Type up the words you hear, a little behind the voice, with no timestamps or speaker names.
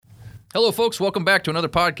Hello, folks. Welcome back to another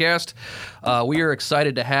podcast. We are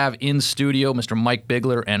excited to have in studio Mr. Mike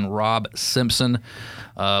Bigler and Rob Simpson.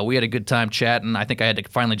 We had a good time chatting. I think I had to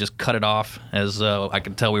finally just cut it off, as I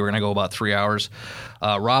could tell we were going to go about 3 hours.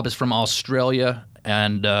 Rob is from Australia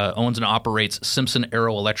and owns and operates Simpson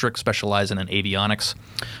Aero Electric, specializing in avionics.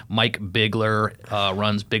 Mike Bigler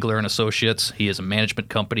runs Bigler and Associates. He is a management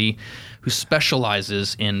company who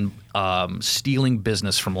specializes in stealing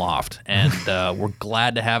business from Loft. And we're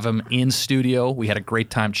glad to have him in studio. We had a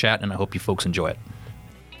great time chatting, and I hope you folks enjoy it.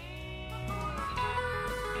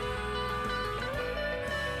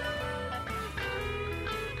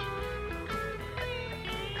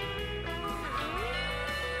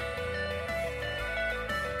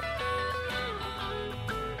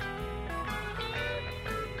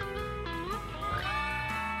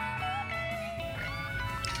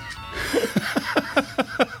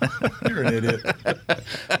 You're an idiot.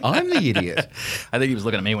 I'm the idiot. I think he was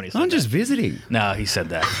looking at me when he said that. I'm just visiting. No, he said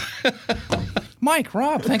that. Mike,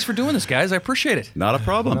 Rob, thanks for doing this, guys. I appreciate it. Not a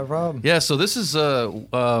problem. No problem. Yeah, so this is,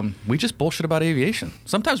 we just bullshit about aviation.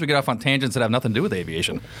 Sometimes we get off on tangents that have nothing to do with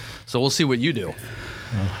aviation. So we'll see what you do.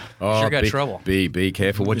 Oh, Sure got trouble. Be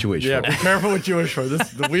careful what you wish Yeah, for. be careful what you wish for.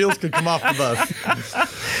 The wheels could come off the bus.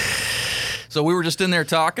 So we were just in there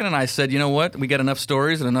talking, and I said, you know what? We got enough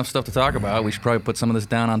stories and enough stuff to talk about. We should probably put some of this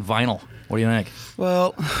down on vinyl. What do you think?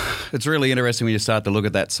 Well, it's really interesting when you start to look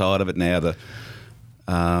at that side of it now.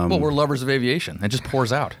 Well, we're lovers of aviation. It just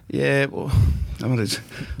pours out. Yeah, well,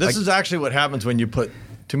 This is actually what happens when you put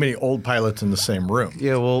too many old pilots in the same room.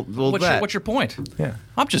 yeah, well, What's your point? Yeah.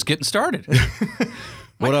 I'm just getting started.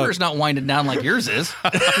 My career's not winding down like yours is.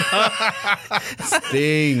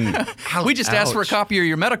 Sting. We just asked for a copy of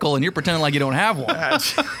your medical, and you're pretending like you don't have one.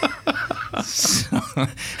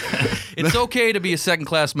 It's okay to be a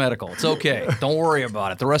second-class medical. It's okay. Don't worry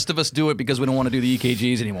about it. The rest of us do it because we don't want to do the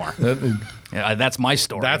EKGs anymore. Yeah, that's my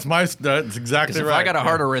story. That's exactly If right. I got a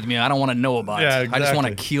heart arrhythmia, I don't want to know about Yeah, it. I just want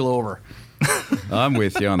to exactly. keel over. I'm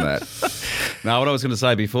with you on that. Now, what I was going to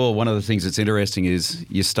say before, one of the things that's interesting is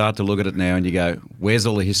you start to look at it now and you go, where's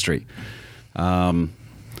all the history? Okay,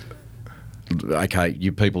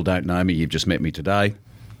 you people don't know me. You've just met me today.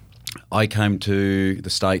 I came to the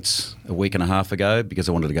States a week and a half ago because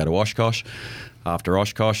I wanted to go to Oshkosh. After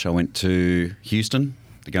Oshkosh, I went to Houston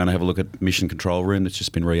to go and have a look at Mission Control Room that's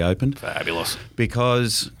just been reopened. Fabulous.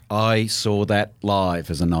 Because I saw that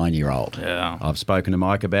live as a 9-year-old. Yeah. I've spoken to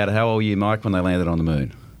Mike about it. How old were you, Mike, when they landed on the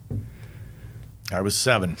moon? I was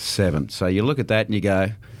 7. 7. So you look at that and you go,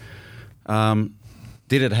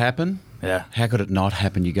 did it happen? Yeah. How could it not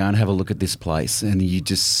happen? You go and have a look at this place and you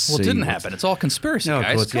just see... Well, it didn't happen. It's all conspiracy, No, of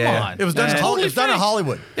guys. course, Come yeah. on. It was done, in, Totally it was done in fake.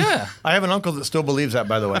 Hollywood. Yeah. I have an uncle that still believes that,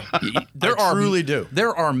 by the way. I truly do.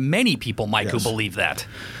 There are many people, Mike, who Yes. believe that.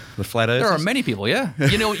 The flat earthers? There are many people, yeah.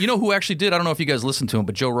 You know who actually did? I don't know if you guys listened to him,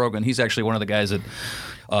 but Joe Rogan, he's actually one of the guys that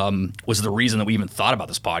was the reason that we even thought about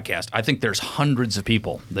this podcast. I think there's hundreds of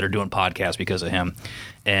people that are doing podcasts because of him.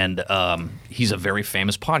 And he's a very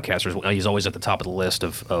famous podcaster. He's always at the top of the list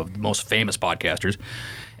of the most famous podcasters.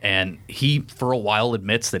 And he, for a while,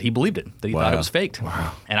 admits that he believed it, that he thought it was faked.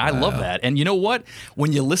 Wow. And I love that. And you know what?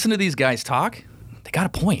 When you listen to these guys talk, they got a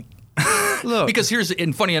point. Look. Because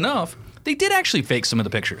and funny enough, they did actually fake some of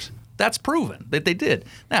the pictures. That's proven that they did.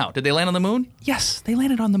 Now, did they land on the moon? Yes, they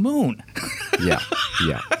landed on the moon. Yeah.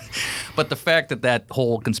 But the fact that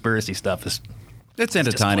whole conspiracy stuff is... It's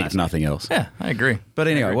entertaining if classic. nothing else. Yeah, I agree. But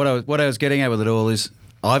anyway, what I was getting at with it all is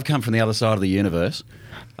I've come from the other side of the universe.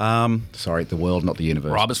 Sorry, the world, not the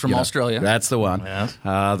universe. Rob is from Australia. That's the one. Yes.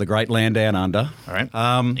 The great land down under. All right.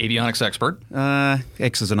 Avionics expert.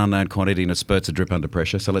 X is an unknown quantity and it spurts a drip under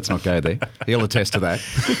pressure, so let's not go there. He'll attest to that.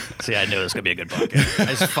 See, I knew this was going to be a good podcast. I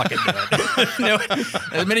just fucking knew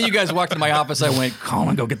it. The minute you guys walked into my office, I went,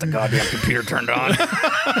 Colin, go get the goddamn computer turned on.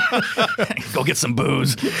 Go get some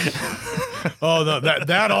booze. Oh, no,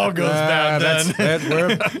 that all goes bad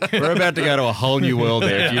then. We're about to go to a whole new world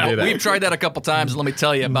there if you do that. We've tried that a couple times, and let me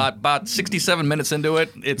tell you, about 67 minutes into it,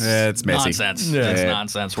 it's messy. nonsense. Yeah. It's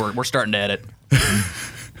nonsense. We're starting to edit.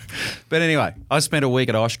 But anyway, I spent a week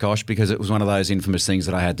at Oshkosh because it was one of those infamous things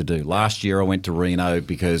that I had to do. Last year I went to Reno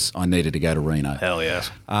because I needed to go to Reno. Hell yes.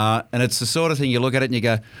 And it's the sort of thing you look at it and you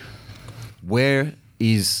go, where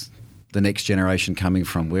is the next generation coming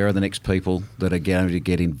from? Where are the next people that are going to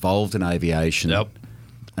get involved in aviation? Yep.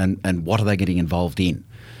 And what are they getting involved in?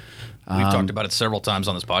 We've talked about it several times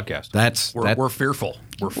on this podcast. We're fearful.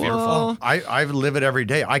 We're fearful. Well, I live it every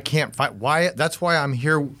day. I can't find why. That's why I'm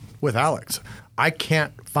here with Alex. I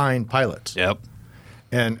can't find pilots. Yep.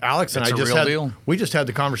 And Alex and It's I a just real deal. we just had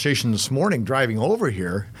the conversation this morning driving over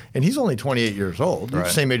here, and he's only 28 years old, Right.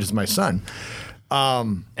 same age as my son.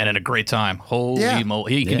 And in a great time. Holy Yeah.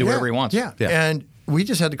 moly. He can do whatever he wants. Yeah. And we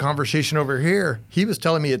just had the conversation over here. He was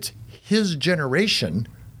telling me it's his generation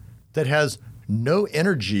that has no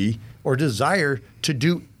energy or desire to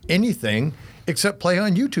do anything except play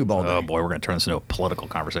on YouTube all day. Oh boy, we're going to turn this into a political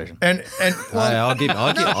conversation. And well,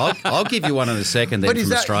 I'll give you one in a second. Then but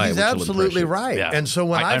from Australia, he's which will absolutely impress you. right. Yeah. And so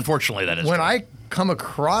when unfortunately that is when true. I come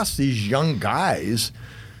across these young guys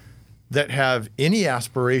that have any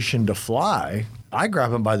aspiration to fly, I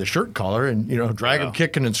grab them by the shirt collar and drag them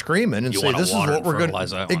kicking and screaming and You say, wanna "This is water what and we're going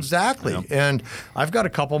fertilize that one. exactly." Yeah. And I've got a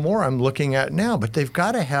couple more I'm looking at now, but they've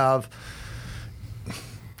got to have,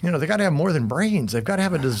 they got to have more than brains. They've got to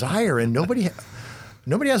have a desire, and nobody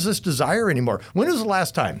has this desire anymore. When was the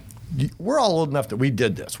last time? We're all old enough that we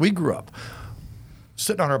did this. We grew up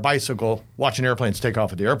sitting on our bicycle watching airplanes take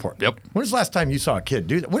off at the airport. Yep. When was the last time you saw a kid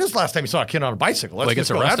do that? When was the last time you saw a kid on a bicycle? Let's Well, he gets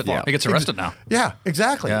just go that arrested. far. He gets arrested now. Yeah,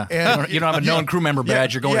 exactly. Yeah. And You don't have a known crew member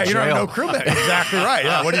badge, you're going to You don't have jail. no crew member. Exactly right.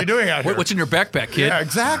 Yeah. What are you doing out here? What's in your backpack, kid? Yeah,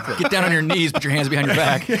 exactly. Get down on your knees, put your hands behind your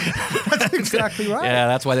back. That's exactly right. Yeah,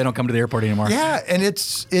 that's why they don't come to the airport anymore. Yeah, and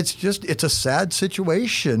it's a sad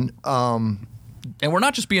situation. And we're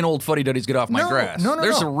not just being old fuddy-duddies get off my No, grass. no,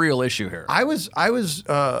 There's no. a real issue here. I was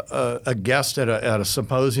a guest at a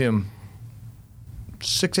symposium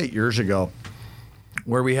 6-8 years ago,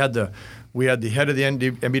 where we had the head of the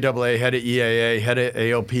NBAA, head of EAA, head of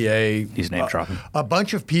AOPA. He's name dropping. A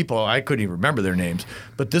bunch of people. I couldn't even remember their names,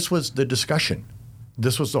 but this was the discussion.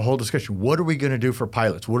 This was the whole discussion. What are we going to do for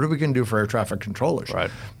pilots? What are we going to do for air traffic controllers? Right.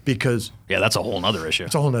 Because Yeah, that's a whole other issue.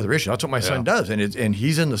 it's a whole other issue. That's what my son does, and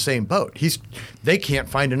he's in the same boat. They can't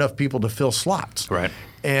find enough people to fill slots. Right.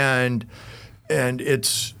 And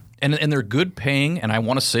it's. And they're good paying, and I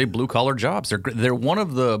want to say blue collar jobs. They're one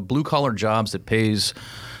of the blue collar jobs that pays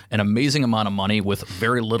an amazing amount of money with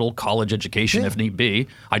very little college education, if need be.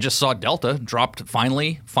 I just saw Delta dropped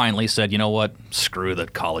finally said, you know what, screw the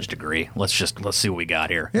college degree. Let's see what we got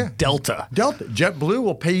here. Yeah. Delta. JetBlue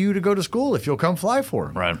will pay you to go to school if you'll come fly for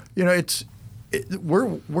them. Right.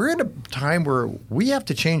 We're in a time where we have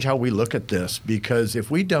to change how we look at this, because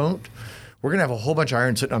if we don't, we're going to have a whole bunch of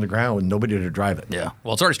iron sitting on the ground with nobody to drive it. Yeah.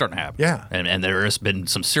 Well, it's already starting to happen. Yeah. And there has been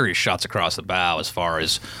some serious shots across the bow as far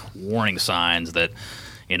as warning signs that,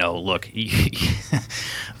 look,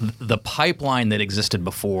 the pipeline that existed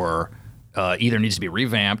before either needs to be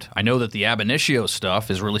revamped. I know that the ab initio stuff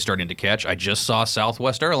is really starting to catch. I just saw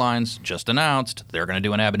Southwest Airlines just announced they're going to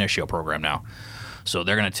do an ab initio program now. So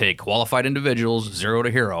they're going to take qualified individuals, 0 to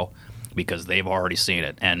hero, because they've already seen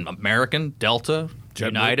it. And American, Delta,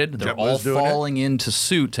 United, they're all JetBlue's doing it. falling into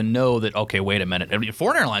suit to know that, okay, wait a minute. I mean,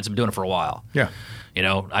 foreign airlines have been doing it for a while. Yeah.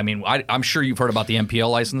 I'm sure you've heard about the MPL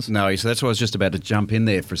license. No, so that's why I was just about to jump in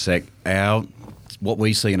there for a sec. What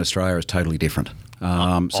we see in Australia is totally different.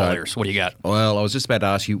 All ears. What do you got? Well, I was just about to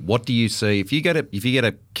ask you, what do you see if you get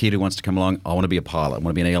a kid who wants to come along? I want to be a pilot. I want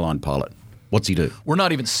to be an airline pilot. What's he do? We're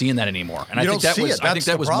not even seeing that anymore, and You I think don't that see was it. I think That's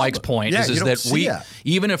that the was problem. Mike's point. Yeah, is you don't that see it.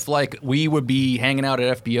 even if we would be hanging out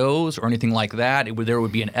at FBOs or anything like that, there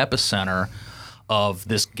would be an epicenter of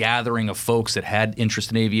this gathering of folks that had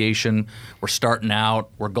interest in aviation. We're starting out.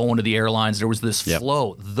 We're going to the airlines. There was this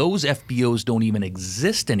flow. Those FBOs don't even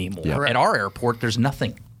exist anymore. Yep. At our airport, there's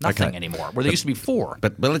nothing Okay. anymore. Where there used to be 4.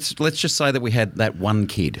 But let's just say that we had that one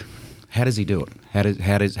kid. How does he do it?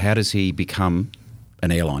 How does he become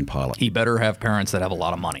an airline pilot? He better have parents that have a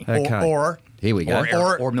lot of money. Okay. Or Here we go.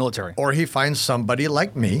 Or military. Or he finds somebody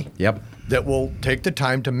like me. Yep. That will take the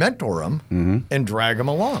time to mentor him and drag him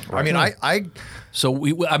along. I mean, I So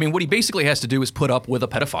what he basically has to do is put up with a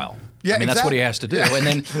pedophile. Yeah, that's what he exactly. has to do. And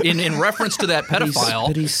then in reference to that pedophile,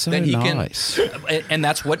 but he's so then he nice. can, and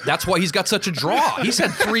that's why he's got such a draw. He's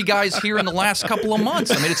had 3 guys here in the last couple of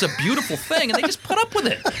months. I mean, it's a beautiful thing, and they just put up with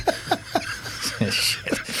it.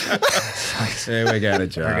 There we go to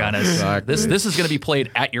jail. We're gonna, this is going to be played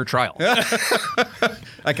at your trial.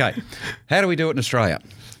 Okay. How do we do it in Australia?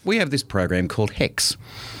 We have this program called HEX.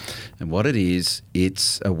 And what it is,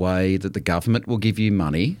 it's a way that the government will give you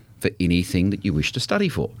money for anything that you wish to study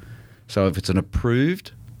for. So if it's an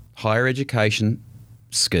approved higher education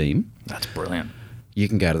scheme, That's brilliant. you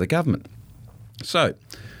can go to the government. So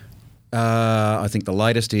I think the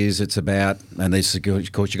latest is it's about, and this, of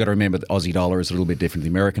course, you've got to remember the Aussie dollar is a little bit different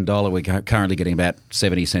than the American dollar. We're currently getting about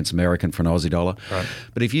 70 cents American for an Aussie dollar. Right.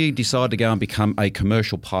 But if you decide to go and become a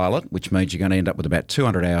commercial pilot, which means you're going to end up with about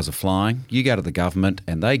 200 hours of flying, you go to the government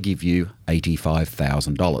and they give you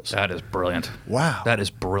 $85,000. That is brilliant. Wow. That is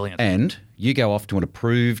brilliant. And you go off to an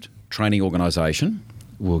approved training organisation.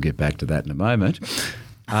 We'll get back to that in a moment.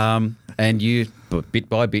 And you, bit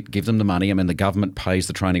by bit, give them the money. I mean, the government pays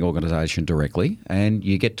the training organisation directly, and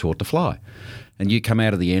you get taught to fly. and you come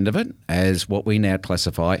out of the end of it as what we now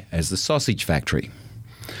classify as the sausage factory.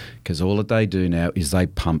 Because all that they do now is they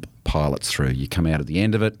pump pilots through. You come out of the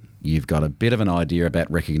end of it, you've got a bit of an idea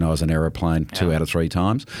about recognising an aeroplane 2 out of 3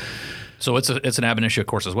 times. So it's an ab initio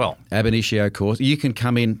course as well. Ab initio course. You can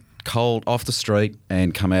come in cold off the street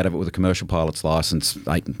and come out of it with a commercial pilot's licence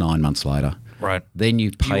 8, 9 months later. Right. Then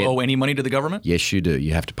you Do pay you owe any money to the government? Yes, you do.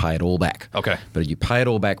 You have to pay it all back. Okay. But you pay it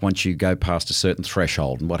all back once you go past a certain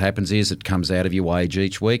threshold. And what happens is it comes out of your wage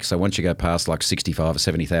each week. So once you go past like $65,000 or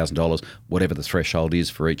 $70,000, whatever the threshold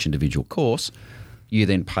is for each individual course, you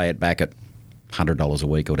then pay it back at $100 a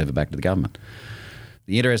week or whatever back to the government.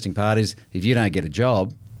 The interesting part is if you don't get a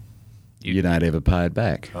job, you don't ever pay it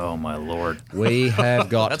back. Oh, my Lord. We have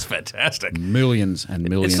got That's fantastic. millions and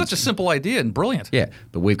millions. It's such a simple idea and brilliant. Yeah,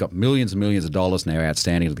 but we've got millions and millions of dollars now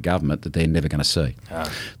outstanding to the government that they're never going to see.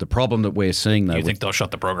 The problem that we're seeing, though, You think they'll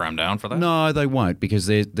shut the program down for that? no, they won't, because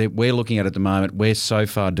we're looking at the moment. We're so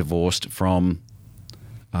far divorced from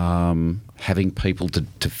having people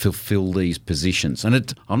to fulfil these positions,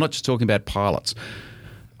 and I'm not just talking about pilots.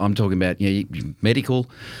 I'm talking about medical,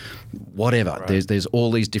 whatever. Right. There's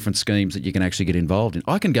all these different schemes that you can actually get involved in.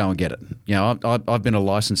 I can go and get it. I've been a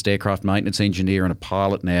licensed aircraft maintenance engineer and a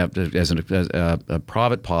pilot now, as a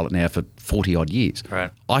private pilot now for 40 odd years. Right.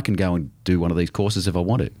 I can go and do one of these courses if I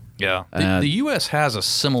want to. Yeah. The U.S. has a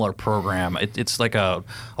similar program. It's like a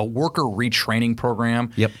worker retraining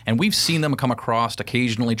program. Yep. And we've seen them come across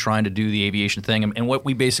occasionally trying to do the aviation thing. And what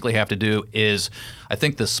we basically have to do is, I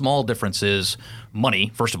think the small difference is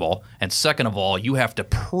money, first of all. And second of all, you have to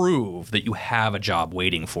prove that you have a job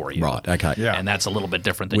waiting for you. Right, okay. Yeah. And that's a little bit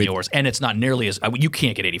different than yours. And it's not nearly as, you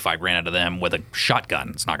can't get 85 grand out of them with a shotgun.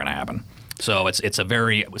 It's not going to happen. So it's a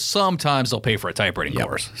very, sometimes they'll pay for a typewriting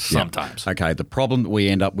course. Sometimes. Yep. Okay, the problem that we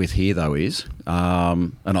end up with here, though, is,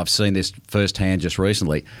 and I've seen this firsthand just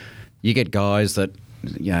recently, you get guys that,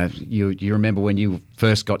 you remember when you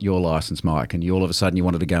first got your license, Mike, and you all of a sudden you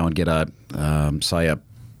wanted to go and get a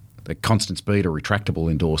constant speed or retractable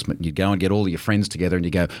endorsement. And you'd go and get all of your friends together and you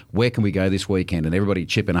go, where can we go this weekend? And everybody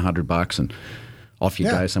chip in $100 and off you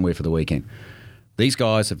go somewhere for the weekend. These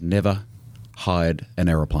guys have never hired an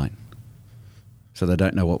aeroplane. So they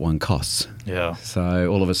don't know what one costs. Yeah. So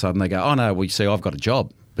all of a sudden they go, oh no, well, you see, I've got a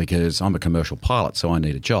job because I'm a commercial pilot, so I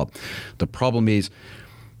need a job. The problem is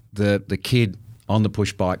the kid on the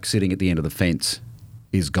push bike sitting at the end of the fence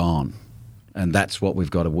is gone. And that's what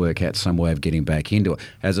we've got to work out, some way of getting back into it.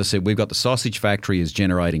 As I said, we've got the sausage factory is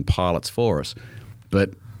generating pilots for us,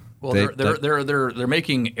 but well, they're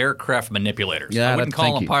making aircraft manipulators. Yeah, I wouldn't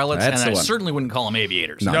call them pilots, That's and I the one. certainly wouldn't call them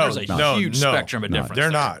aviators. No, There's a huge spectrum of difference.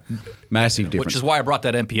 They're there. not. Massive difference. Which is why I brought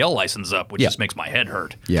that MPL license up, which just makes my head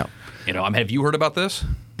hurt. Yeah. Have you heard about this?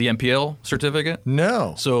 The MPL certificate?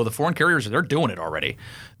 No. So the foreign carriers, they're doing it already.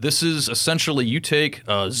 This is essentially you take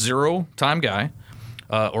a zero-time guy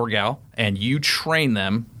or gal, and you train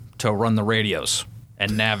them to run the radios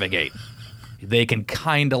and navigate. They can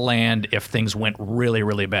kind of land if things went really,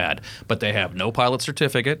 really bad. But they have no pilot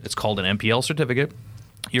certificate. It's called an MPL certificate.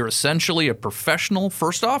 You're essentially a professional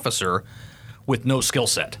first officer with no skill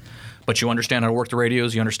set. But you understand how to work the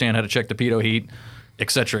radios. You understand how to check the pitot heat, et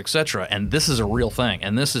cetera, et cetera. And this is a real thing.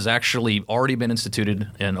 And this has actually already been instituted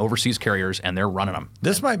in overseas carriers, and they're running them.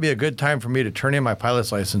 This might be a good time for me to turn in my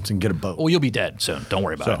pilot's license and get a boat. Well, you'll be dead soon. Don't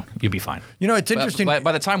worry about it. You'll be fine. It's interesting. By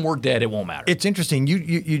the time we're dead, it won't matter. It's interesting.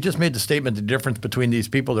 You just made the statement, the difference between these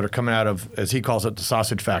people that are coming out of, as he calls it, the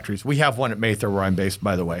sausage factories. We have one at Mather where I'm based,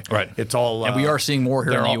 by the way. Right. It's all. And we are seeing more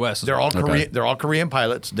here in the U.S. They're all Korean. They're all Korean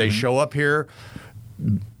pilots. They show up here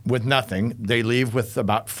with nothing. They leave with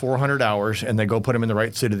about 400 hours, and they go put them in the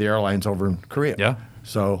right seat of the airlines over in Korea. Yeah.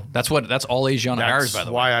 So that's all Asiana hires, by the way.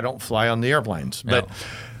 That's why I don't fly on the airplanes. Yeah.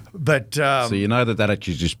 But so you know that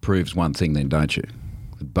actually just proves one thing, then, don't you?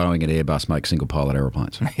 That Boeing and Airbus make single pilot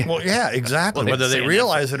aeroplanes. Well, yeah, exactly. Well, whether they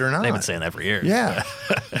realize it or not. They've been saying that for years. Yeah.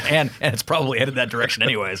 and it's probably headed that direction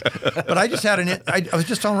anyways. But I just had I was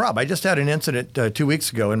just telling Rob, I just had an incident 2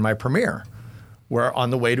 weeks ago in my premiere where on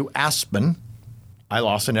the way to Aspen, I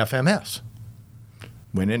lost an FMS.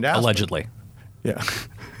 Went into Aspen. Allegedly. Yeah.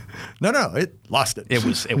 No, it lost it. It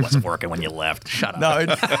wasn't working when you left. Shut up. No,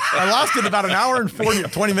 I lost it about an hour and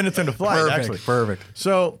 20 minutes into flight, actually. Perfect.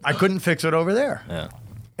 So I couldn't fix it over there. Yeah.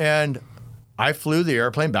 And I flew the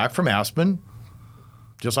airplane back from Aspen,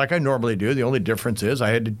 just like I normally do. The only difference is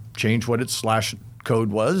I had to change what its slash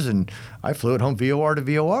code was, and I flew it home VOR to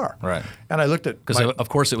VOR. Right. And I looked at because of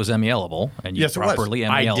course it was MEL-able, and you properly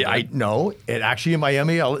MEL'd. No, it actually in my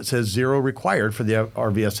MEL it says 0 required for the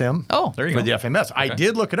RVSM. Oh, there you for go. the FMS. Okay. I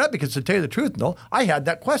did look it up because to tell you the truth, no, I had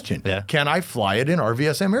that question. Yeah. Can I fly it in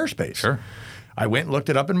RVSM airspace? Sure. I went and looked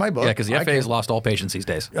it up in my book. Yeah, because the FAA has lost all patience these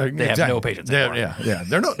days. They have no patience anymore. Yeah.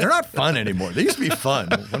 They're not fun anymore. They used to be fun.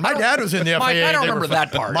 When my dad was in the FAA, Mike, I don't they were remember fun.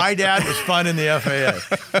 that part. My dad was fun in the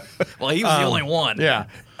FAA. Well, he was the only one. Yeah.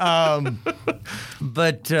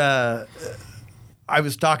 But I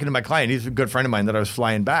was talking to my client. He's a good friend of mine that I was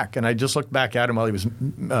flying back. And I just looked back at him while he was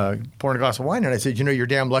pouring a glass of wine. And I said, you're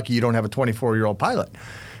damn lucky you don't have a 24-year-old pilot.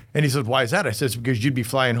 And he said, why is that? I said, it's because you'd be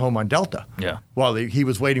flying home on Delta. Yeah. While he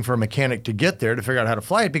was waiting for a mechanic to get there to figure out how to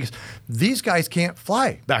fly it, because these guys can't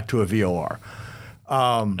fly back to a VOR.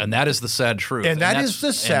 And that is the sad truth. And that is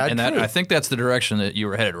the sad truth. I think that's the direction that you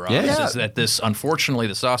were headed, Rob. Yeah. Is that unfortunately,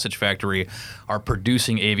 the sausage factory are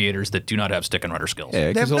producing aviators that do not have stick and rudder skills. Yeah,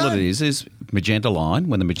 because They've all done. it is magenta line.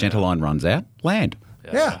 When the magenta line runs out, land.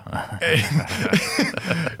 Yeah.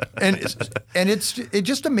 and it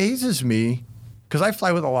just amazes me, because I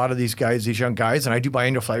fly with a lot of these guys, these young guys, and I do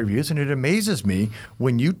biannual flight reviews, and it amazes me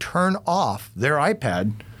when you turn off their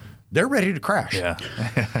iPad, they're ready to crash. Yeah.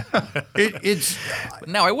 It's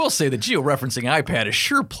Now, I will say the georeferencing iPad is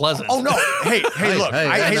sure pleasant. oh no, hey, look,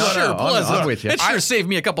 It's sure no, pleasant. I'm with you. It sure saved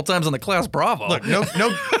me a couple times on the Class Bravo. look, no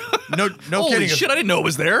Holy kidding. shit, I didn't know it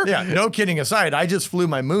was there. Yeah, no kidding aside, I just flew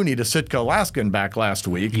my Mooney to Sitka, Alaska and back last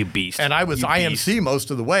week. You beast. And I was You IMC most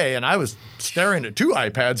of the way, and I was staring at two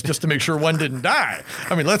iPads just to make sure one didn't die.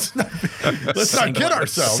 I mean, let's not kid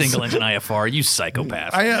ourselves. Single engine IFR, you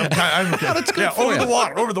psychopath. I'm That's good for over you. the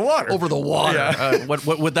water. Over the water. Yeah.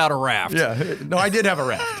 Without a raft. Yeah, no, I did have a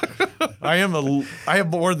raft. I have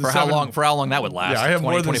more than For how long that would last? Yeah, I have 20,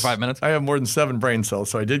 more than 25 minutes? I have more than 7 brain cells,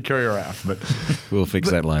 so I did carry a raft. But We'll fix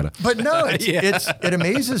that later. But no, Yeah. it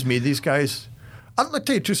amazes me. These guys. I'll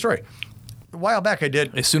tell you a true story. A while back, I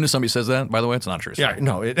did. As soon as somebody says that, by the way, it's not true. Yeah,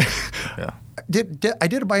 no. It, Yeah. I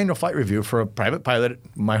did a biannual flight review for a private pilot at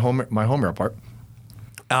my home airport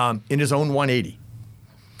in his own 180.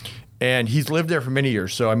 And he's lived there for many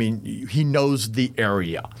years, so I mean, he knows the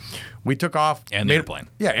area. We took off. And the airplane.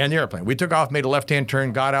 Yeah, and the airplane. We took off, made a left-hand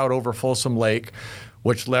turn, got out over Folsom Lake,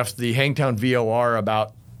 which left the Hangtown VOR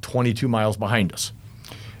about 22 miles behind us.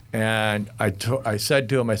 And I said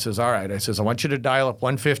to him, I says, all right, I says, I want you to dial up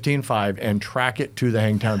 115.5 and track it to the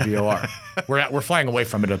Hangtown VOR. We're flying away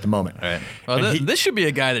from it at the moment. All right. Well, this should be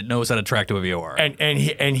a guy that knows how to track to a VOR.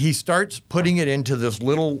 And he starts putting it into this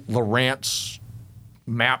little Lowrance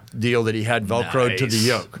map deal that he had Velcroed to the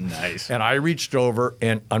yoke. Nice. And I reached over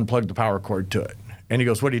and unplugged the power cord to it. And he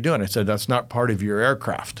goes, what are you doing? I said, that's not part of your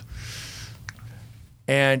aircraft.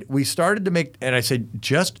 And we started to make, and I said,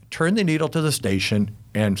 just turn the needle to the station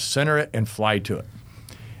and center it and fly to it.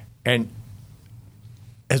 And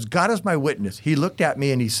as God is my witness, he looked at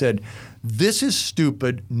me and he said, this is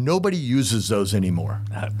stupid. Nobody uses those anymore.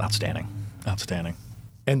 Outstanding.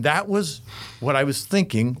 And that was what I was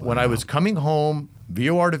thinking when I was coming home,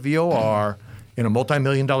 VOR to VOR, in a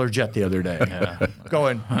multi-million-dollar jet the other day.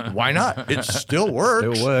 Going, why not? It still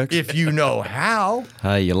works. Still works. If you know how.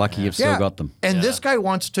 Hey, you're lucky you've still got them. And this guy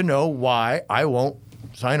wants to know why I won't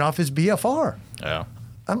sign off his BFR. Yeah.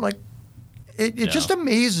 I'm like, it just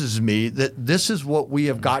amazes me that this is what we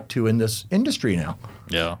have got to in this industry now.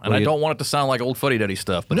 Yeah, and I don't want it to sound like old fuddy-duddy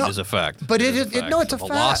stuff, but No, it is a fact. but it is it- no, it's a The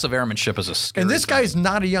fact. loss of airmanship is a scary And this thing. guy's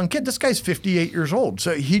not a young kid. This guy's 58 years old.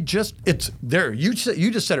 So it's there. You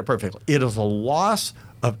just said it perfectly. It is a loss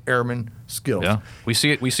of airman skills. Yeah, we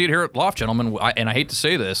see it here at Loft, gentlemen. And I hate to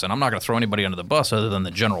say this, and I'm not going to throw anybody under the bus other than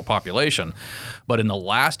the general population, but in the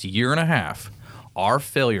last year and a half, our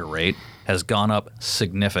failure rate has gone up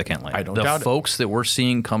significantly. I don't doubt it. The folks that we're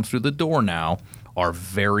seeing come through the door now are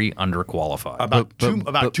very underqualified.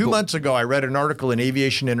 About 2 months ago, I read an article in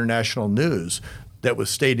Aviation International News that was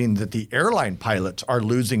stating that the airline pilots are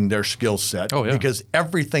losing their skill set Oh, yeah. because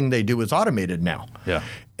everything they do is automated now. Yeah.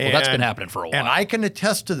 Well, that's been happening for a while. And I can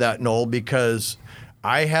attest to that, Noel, because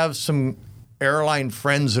I have some airline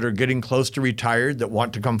friends that are getting close to retired that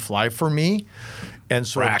want to come fly for me. And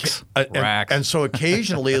so, Racks. And so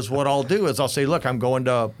occasionally is what I'll do is I'll say, look, I'm going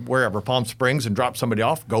to wherever, Palm Springs, and drop somebody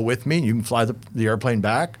off. Go with me. You can fly the airplane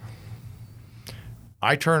back.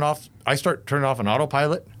 I start turning off an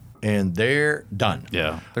autopilot, and they're done.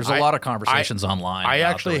 Yeah. There's a lot of conversations online. I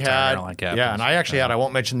about actually the retired had, airline captains. yeah, and I actually had, I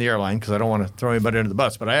won't mention the airline because I don't want to throw anybody under the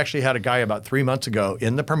bus, but I actually had a guy about 3 months ago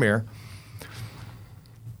in the Premier,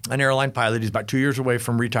 an airline pilot. He's about 2 years away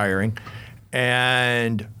from retiring.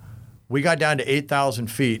 And we got down to 8,000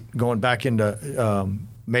 feet going back into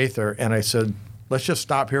Mather, and I said, let's just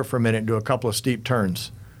stop here for a minute and do a couple of steep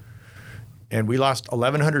turns. And we lost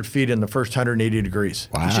 1,100 feet in the first 180 degrees.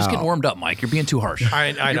 Wow. He's just getting warmed up, Mike. You're being too harsh.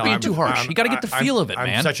 I know. You're being too harsh. You got to get the feel of it, I'm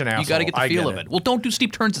man. such an asshole. You got to get the I feel get of it. it. Well, don't do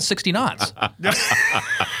steep turns at 60 knots.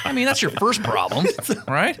 I mean, that's your first problem,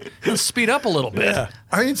 right? Let's speed up a little bit. Yeah.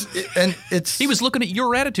 I mean, it's. He was looking at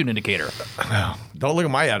your attitude indicator. Don't look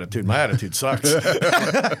at my attitude. My attitude sucks.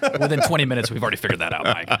 Within 20 minutes, we've already figured that out,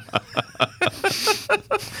 Mike.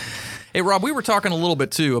 Hey, Rob, we were talking a little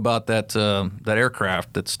bit, too, about that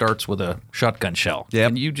aircraft that starts with a shotgun shell. Yep.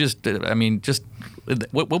 And you just,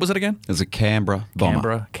 what was it again? There's a Canberra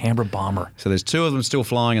bomber. Canberra bomber. So there's two of them still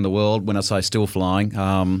flying in the world. When I say still flying,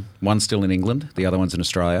 one's still in England, the other one's in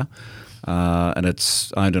Australia. And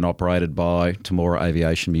it's owned and operated by Temora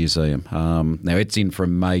Aviation Museum. Now, it's in for a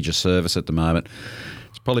major service at the moment.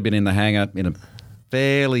 It's probably been in the hangar in a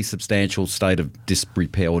fairly substantial state of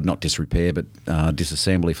disrepair, or not disrepair, but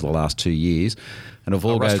disassembly for the last 2 years. And if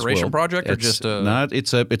all goes well, restoration project, or just a... No,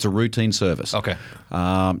 it's a routine service. Okay.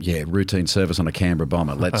 Routine service on a Canberra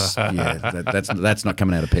bomber. That's not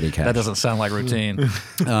coming out of petty cash. That doesn't sound like routine.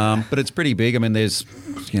 But it's pretty big. I mean, there's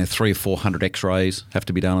 300 or 400 X-rays have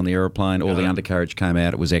to be done on the aeroplane. All the undercarriage came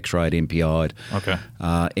out. It was X-rayed, MPI'd. Okay.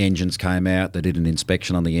 Engines came out. They did an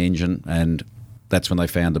inspection on the engine, and that's when they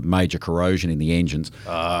found the major corrosion in the engines.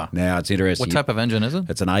 Now, it's interesting. What type of engine is it?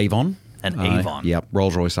 It's an Avon. An Avon. Yep,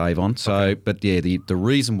 Rolls-Royce Avon. So, okay. But yeah, the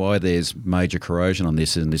reason why there's major corrosion on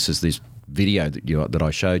this, and this is this video that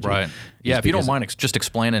I showed you. Right. Yeah, if you don't mind just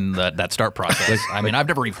explaining that start process. I mean, I've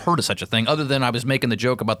never even heard of such a thing, other than I was making the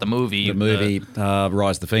joke about the movie. The movie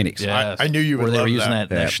Rise of the Phoenix. Yes, I knew you would where they were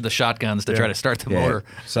love using the shotguns to try to start the motor.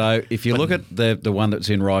 So if you look at the one that's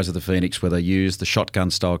in Rise of the Phoenix, where they use the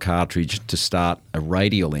shotgun-style cartridge to start a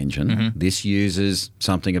radial engine, this uses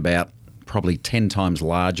something about probably 10 times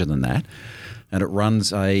larger than that, and it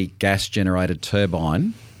runs a gas-generated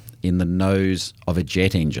turbine in the nose of a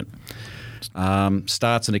jet engine.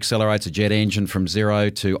 Starts and accelerates a jet engine from zero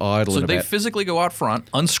to idle. So they physically go out front,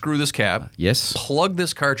 unscrew this cap, yes, plug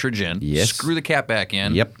this cartridge in, yes, screw the cap back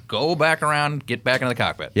in, yep, go back around, get back into the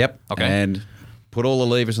cockpit. Yep. Okay. And put all the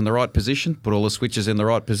levers in the right position, put all the switches in the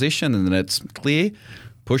right position, and then it's clear.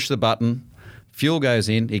 Push the button, fuel goes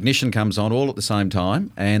in, ignition comes on all at the same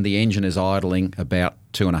time, and the engine is idling about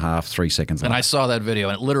 2.5, 3 seconds. And I saw that video,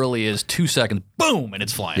 and it literally is 2 seconds, boom, and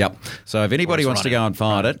it's flying. Yep. So if anybody wants to go and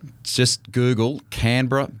find it, just Google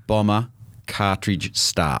Canberra bomber cartridge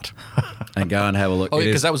start and go and have a look. Oh,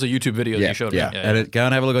 because that was a YouTube video that you showed me. Yeah. And go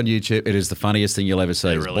and have a look on YouTube. It is the funniest thing you'll ever see.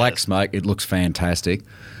 It's really black is. smoke. It looks fantastic.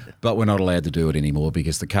 But we're not allowed to do it anymore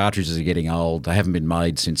because the cartridges are getting old. They haven't been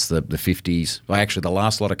made since the 50s. Well, actually, the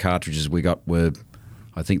last lot of cartridges we got were,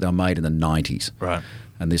 I think they were made in the 90s. Right.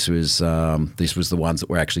 And this was the ones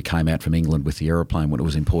that were actually came out from England with the aeroplane when it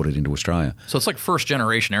was imported into Australia. So it's like first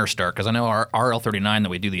generation Air Start, because I know our RL39 that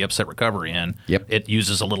we do the upset recovery in, Yep. it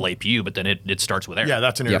uses a little APU, but then it starts with air. Yeah,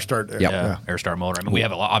 that's an Air Start. Yep. Yeah, Air Start motor. I mean, we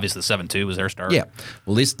have obviously the 7.2 was Air Start. Yeah.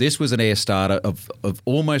 Well, this was an Air Starter of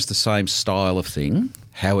almost the same style of thing.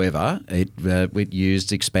 However, it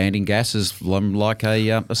used expanding gases like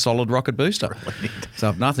a solid rocket booster. Really? So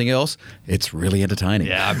if nothing else, it's really entertaining.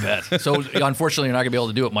 Yeah, I bet. So unfortunately, you're not going to be able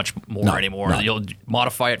to do it much more anymore. No. You'll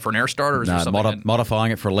modify it for an Air Start, or is there No, something?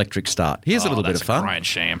 modifying it for electric start. Here's a little bit of fun. That's a crying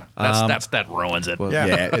shame. That ruins it. Well,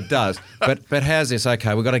 yeah, it does. But how's this?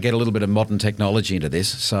 Okay, we've got to get a little bit of modern technology into this.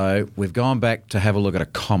 So we've gone back to have a look at a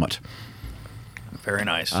Comet. Very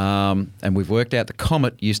nice. And we've worked out the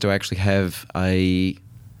Comet used to actually have a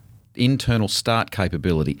internal start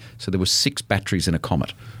capability. So there were 6 batteries in a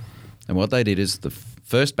Comet. And what they did is the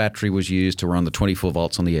first battery was used to run the 24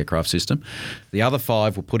 volts on the aircraft system. The other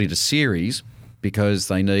 5 were put into series because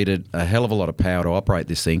they needed a hell of a lot of power to operate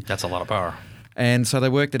this thing. That's a lot of power. And so they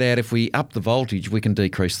worked it out, if we up the voltage, we can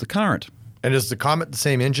decrease the current. And is the Comet the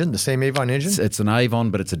same engine, the same Avon engine? It's an Avon,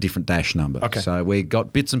 but it's a different dash number. Okay. So we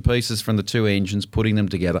got bits and pieces from the 2 engines, putting them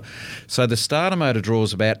together. So the starter motor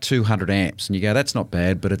draws about 200 amps. And you go, that's not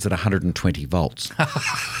bad, but it's at 120 volts.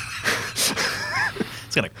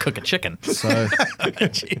 It's going to cook a chicken. So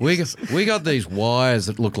we got these wires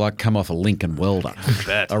that look like come off a Lincoln welder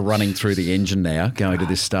Bet. are running through the engine now, going to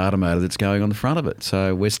this starter motor that's going on the front of it.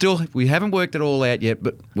 So we haven't worked it all out yet,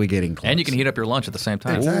 but we're getting close. And you can heat up your lunch at the same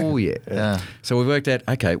time. Exactly. Oh, yeah. So we worked out,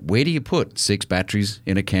 okay, where do you put 6 batteries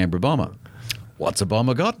in a Canberra bomber? What's a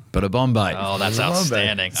bomber got but a Bombay? Oh, that's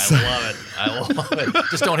outstanding. I love it.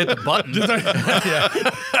 Just don't hit the button.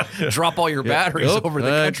 Drop all your batteries over the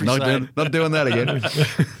countryside. Not doing that again.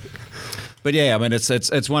 But yeah, I mean,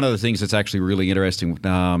 it's one of the things that's actually really interesting.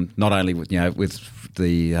 Not only with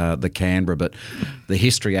the Canberra, but the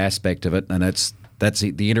history aspect of it, and that's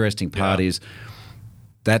the interesting part is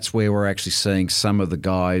that's where we're actually seeing some of the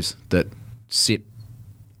guys that sit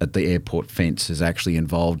at the airport fence is actually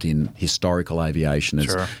involved in historical aviation.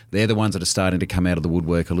 Sure. They're the ones that are starting to come out of the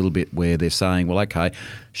woodwork a little bit, where they're saying, well, okay,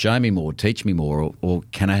 show me more, teach me more, or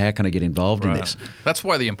how can I get involved in this? That's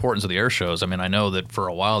why the importance of the air shows. I mean, I know that for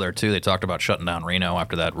a while there, too, they talked about shutting down Reno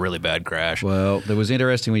after that really bad crash. Well, it was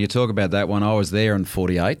interesting when you talk about that one. I was there on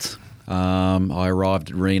 48th. I arrived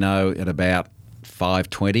at Reno at about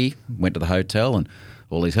 5:20, went to the hotel, and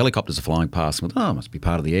all these helicopters are flying past. I went, it must be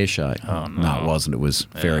part of the air show. Oh, no. No, it wasn't. It was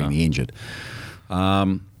ferrying the injured.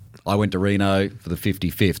 I went to Reno for the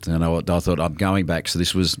 55th, and I thought, I'm going back. So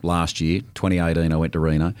this was last year, 2018, I went to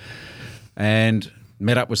Reno and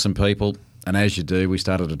met up with some people. And as you do, we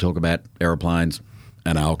started to talk about aeroplanes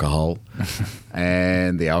and alcohol.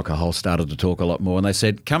 And the alcohol started to talk a lot more. And they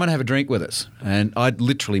said, come and have a drink with us. And I'd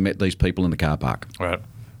literally met these people in the car park. Right.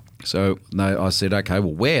 So I said, okay,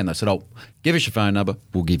 well, where? And they said, give us your phone number.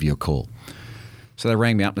 We'll give you a call. So they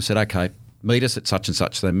rang me up and I said, okay, meet us at such and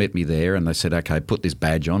such. So they met me there and they said, okay, put this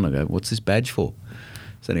badge on. I go, what's this badge for?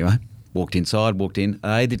 So anyway, walked in.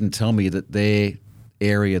 They didn't tell me that their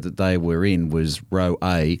area that they were in was row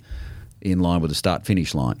A, in line with the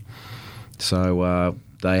start-finish line. So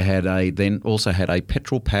they also had a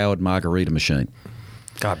petrol-powered margarita machine.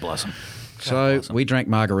 God bless them. So we drank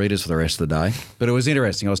margaritas for the rest of the day. But it was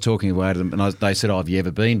interesting. I was talking about them, and they said, have you ever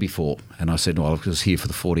been before? And I said, well, I was here for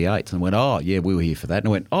the 48th. And I went, yeah, we were here for that. And I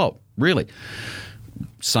went, oh, really?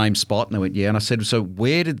 Same spot? And they went, yeah. And I said, so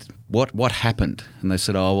what happened? And they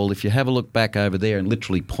said, well, if you have a look back over there, and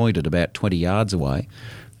literally pointed about 20 yards away,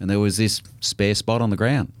 and there was this spare spot on the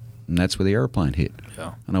ground. And that's where the aeroplane hit.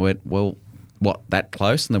 Yeah. And I went, well, what, that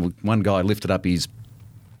close? And then one guy lifted up his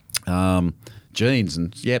jeans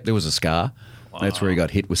and, there was a scar. Wow. That's where he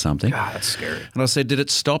got hit with something. God, that's scary. And I said, did it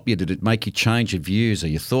stop you? Did it make you change your views or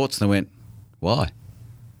your thoughts? And they went, why?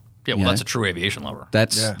 Yeah, well, that's a true aviation lover.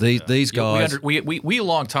 That's these guys. We a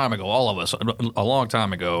long time ago, all of us, a long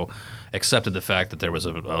time ago, accepted the fact that there was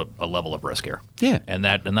a level of risk here. Yeah, and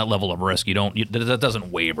that level of risk, that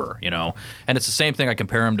doesn't waver, And it's the same thing. I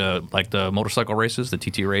compare them to like the motorcycle races, the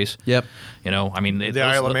TT race. Yep. I mean, the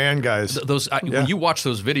Isle of Man guys. When you watch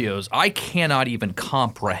those videos, I cannot even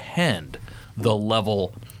comprehend the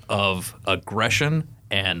level of aggression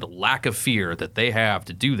and lack of fear that they have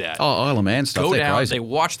to do that. Oh, Isle of Man stuff. Go they're down. crazy. They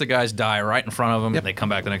watch the guys die right in front of them. Yep. They come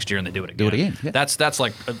back the next year and they do it again. Do it again. Yep. That's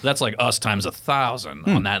like us times 1,000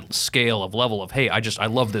 on that scale of level of, hey, I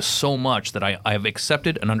love this so much that I have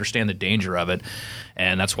accepted and understand the danger of it,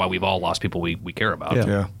 and that's why we've all lost people we care about.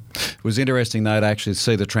 Yeah. It was interesting, though, to actually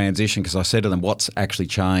see the transition, because I said to them, what's actually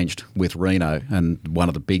changed with Reno? And one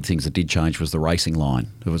of the big things that did change was the racing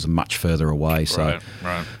line. It was much further away. So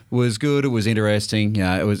right. it was good. It was interesting.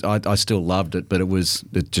 It was. I still loved it, but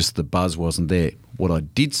it just the buzz wasn't there. What I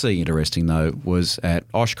did see interesting, though, was at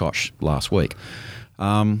Oshkosh last week.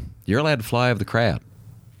 You're allowed to fly over the crowd.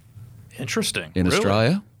 Interesting. In Really?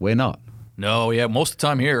 Australia, we're not. No, yeah, most of the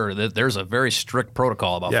time here, there's a very strict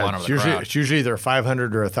protocol about flying over the crowd. It's usually either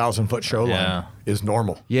 500 or 1,000-foot show line is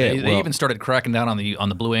normal. Yeah, they even started cracking down on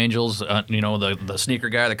the Blue Angels. The sneaker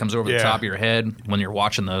guy that comes over the top of your head when you're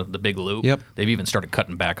watching the big loop. Yep. They've even started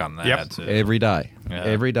cutting back on that. Yep. Too. Every day. Yeah.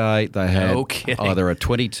 Every day they had No kidding. either a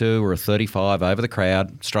 22 or a 35 over the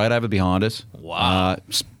crowd, straight over behind us. Wow.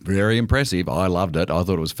 It's very impressive. I loved it. I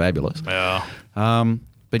thought it was fabulous. Yeah.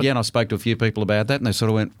 But and I spoke to a few people about that, and they sort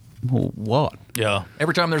of went, well, what? Yeah.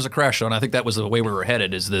 Every time there's a crash zone, I think that was the way we were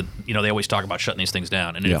headed, is that, they always talk about shutting these things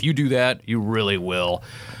down. And if you do that, you really will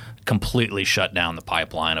completely shut down the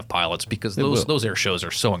pipeline of pilots, because those air shows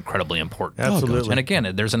are so incredibly important. Absolutely. And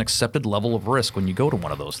again, there's an accepted level of risk when you go to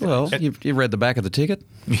one of those things. Well, you've read the back of the ticket?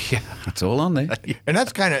 Yeah. It's all on there. And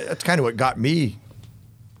that's kind of what got me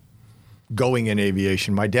going in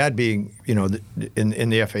aviation. My dad being, in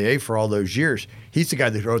the FAA for all those years, he's the guy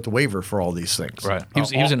that wrote the waiver for all these things. Right. He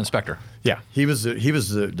was an inspector. Yeah, he was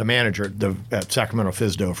the manager at Sacramento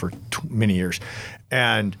FSDO for many years,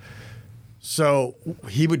 and so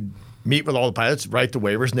he would meet with all the pilots, write the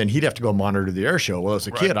waivers, and then he'd have to go monitor the air show. Well, as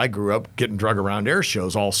a kid, I grew up getting drug around air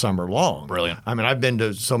shows all summer long. Brilliant. I mean, I've been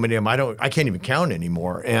to so many of them, I can't even count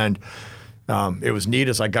anymore, and. It was neat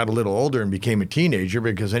as I got a little older and became a teenager,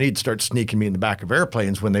 because then he'd start sneaking me in the back of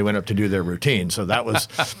airplanes when they went up to do their routine. So that was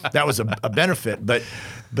a benefit. But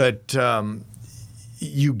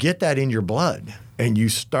you get that in your blood, and you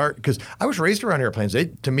start, because I was raised around airplanes.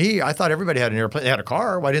 To me, I thought everybody had an airplane. They had a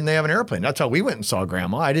car. Why didn't they have an airplane? That's how we went and saw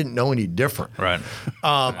Grandma. I didn't know any different. Right.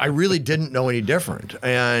 I really didn't know any different,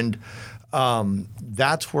 and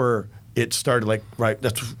that's where it started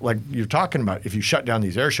that's like you're talking about. If you shut down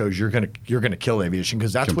these air shows, you're gonna kill aviation,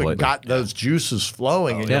 because that's Completely. what got those juices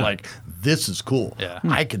flowing, and you're yeah. like, this is cool. Yeah.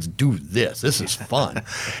 I could do this. This is fun.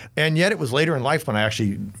 And yet it was later in life when I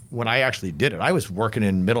actually did it. I was working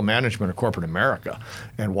in middle management of corporate America,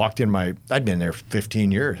 and I'd been there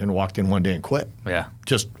 15 years, and walked in one day and quit. Yeah.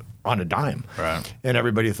 Just on a dime. Right. And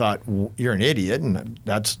everybody thought, you're an idiot, and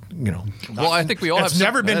that's, Well, I think we all that's have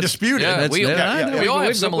never been that's- disputed. Yeah, we all have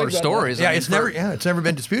we've similar got that. stories. Yeah, I mean, it's never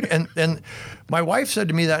been disputed. And my wife said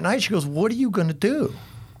to me that night, she goes, "What are you going to do?"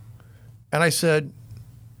 And I said,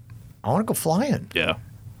 "I want to go flying." Yeah.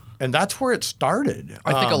 And that's where it started.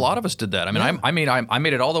 I think a lot of us did that. I mean, I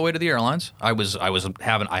made it all the way to the airlines. I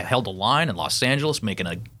held a line in Los Angeles, making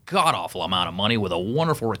a god awful amount of money with a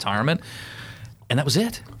wonderful retirement, and that was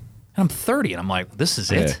it. And I'm 30, and I'm like, this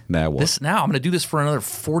is it. Yeah, now what? I'm going to do this for another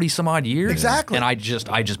 40 some odd years. Exactly. And I just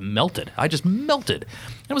melted.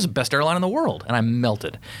 It was the best airline in the world, and I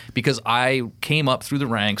melted because I came up through the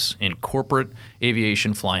ranks in corporate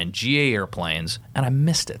aviation, flying GA airplanes, and I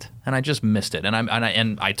missed it. And I just missed it. And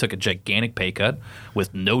I took a gigantic pay cut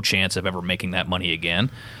with no chance of ever making that money again,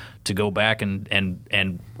 to go back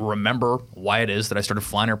and remember why it is that I started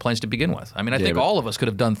flying airplanes to begin with. I mean, I think but- all of us could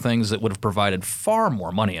have done things that would have provided far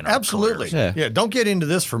more money in our Absolutely. careers. Yeah. Don't get into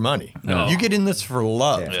this for money. No. You get in this for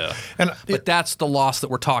love. Yeah. And But that's the loss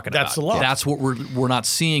that we're talking about. That's the loss. That's what we're not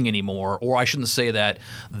seeing anymore. Or I shouldn't say that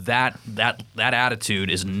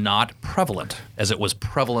attitude is not prevalent as it was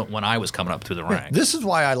prevalent when I was coming up through the ranks. this is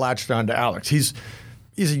why I latched on to Alex. He's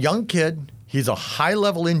a young kid. He's a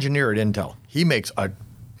high-level engineer at Intel. He makes a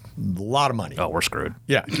lot of money. Oh, we're screwed.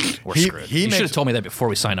 Yeah. We're screwed. You should have told me that before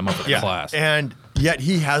we signed him up for the class. And yet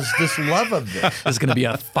he has this love of this. This is going to be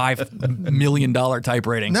a $5 million type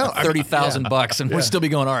rating. No, for $30,000, and we'll still be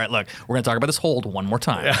going. All right, look, we're going to talk about this hold one more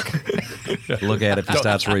time. Look at it if he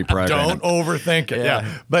starts reprogramming. Don't overthink it.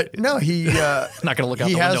 Yeah. But no, he Not going to look out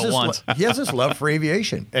he the has window this once. he has this love for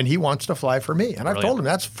aviation, and he wants to fly for me. And I've told him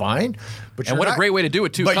that's fine. But And you're what a not- great way to do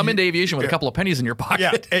it too. but Come you- into aviation with a couple of pennies in your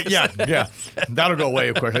pocket. Yeah. That'll go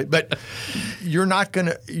away quickly. But you're not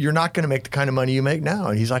gonna make the kind of money you make now.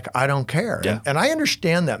 And he's like, I don't care. Yeah. And I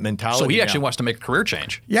understand that mentality. So he now. actually wants to make a career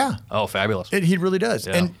change. Yeah. Oh, fabulous. He really does.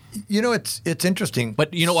 Yeah. And it's interesting.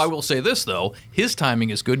 But I will say this though, his timing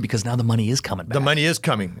is good because now the money is coming back. the money is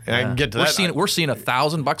coming. And I can get to that. We're seeing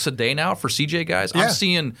 $1,000 a day now for CJ guys. Yeah. I'm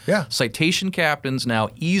seeing Yeah. citation captains now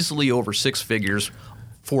easily over six figures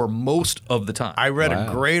for most of the time. I read a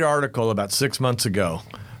Wow. great article about 6 months ago,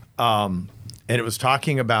 and it was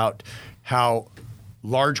talking about how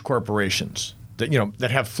large corporations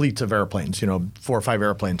that have fleets of airplanes, 4 or 5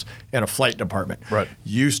 airplanes, and a flight department, Right.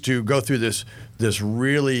 used to go through this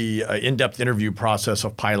really in-depth interview process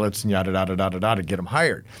of pilots and yada yada yada yada to get them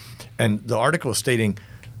hired. And the article is stating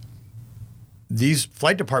these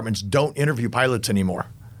flight departments don't interview pilots anymore.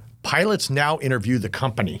 Pilots now interview the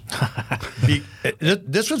company.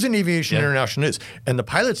 This was in Aviation International News. And the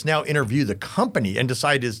pilots now interview the company and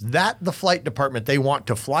decide, is that the flight department they want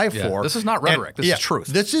to fly Yeah. for? This is not rhetoric. This is truth.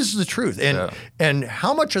 This is the truth. And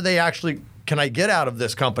how much are they actually, can I get out of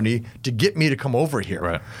this company to get me to come over here?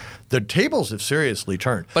 Right. The tables have seriously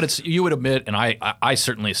turned. But you would admit, and I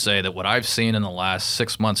certainly say that what I've seen in the last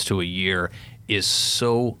 6 months to a year is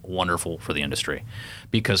so wonderful for the industry,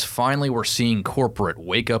 because finally we're seeing corporate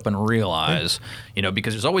wake up and realize,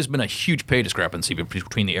 because there's always been a huge pay discrepancy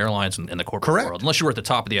between the airlines and the corporate Correct. world, unless you were at the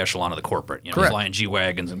top of the echelon of the corporate, Correct. flying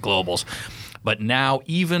G-Wagons and Globals. But now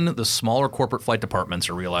even the smaller corporate flight departments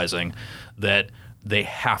are realizing that they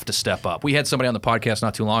have to step up. We had somebody on the podcast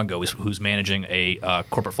not too long ago who's managing a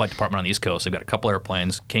corporate flight department on the East Coast. They've got a couple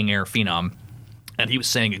airplanes, King Air, Phenom, and he was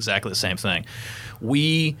saying exactly the same thing.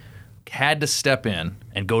 We had to step in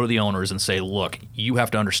and go to the owners and say, look, you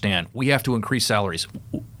have to understand, we have to increase salaries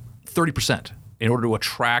 30% in order to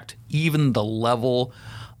attract even the level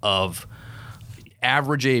of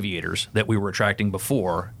average aviators that we were attracting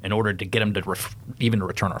before in order to get them to even to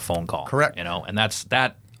return our phone call. Correct. And that's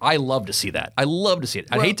that. I love to see that. I love to see it.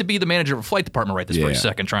 I'd hate to be the manager of a flight department right this very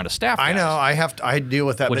second trying to staff I guys, know. I deal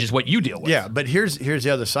with that. which but- is what you deal with. Yeah, but here's the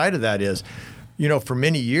other side of that is, for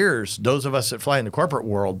many years, those of us that fly in the corporate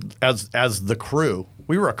world, as the crew,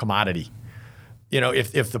 we were a commodity.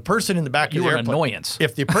 If the person in the back You of the were an airplane, annoyance.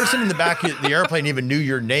 if the person in the back of the airplane even knew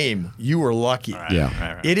your name, you were lucky.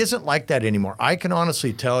 Yeah. Right. It isn't like that anymore. I can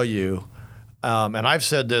honestly tell you, and I've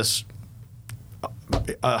said this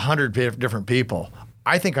 100 different people,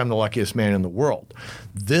 I think I'm the luckiest man in the world.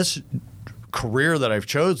 This career that I've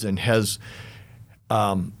chosen has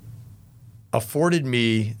afforded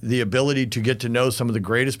me the ability to get to know some of the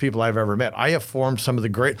greatest people I've ever met. I have formed some of the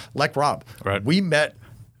great, like Rob. Right. We met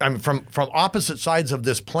I'm from opposite sides of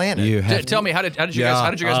this planet. You have Tell me, how did you guys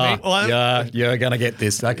meet? Well, Yeah, you're going to get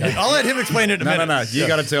this. Okay. I'll let him explain it in a minute. No. You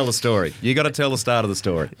got to tell the story. You got to tell the start of the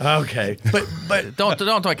story. Okay, but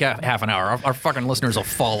Don't take half an hour. Our fucking listeners will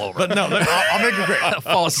fall over. no, I'll make it great.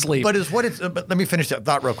 Fall asleep. But but let me finish that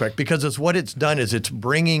thought real quick, because it's what it's done is it's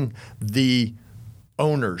bringing the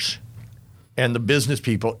owners and the business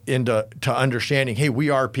people to understanding, hey, we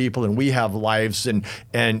are people and we have lives, and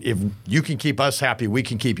if you can keep us happy, we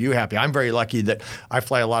can keep you happy. I'm very lucky that I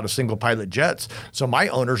fly a lot of single pilot jets, so my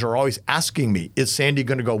owners are always asking me, is Sandy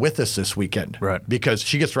going to go with us this weekend? Right. Because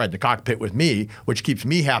she gets to ride in the cockpit with me, which keeps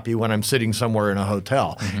me happy when I'm sitting somewhere in a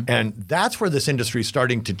hotel. And that's where this industry is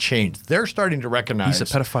starting to change. They're starting to recognize.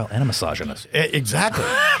 He's a pedophile and a misogynist. Exactly.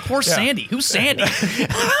 Poor Sandy. Who's Sandy?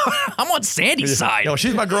 I'm on Sandy's side. No,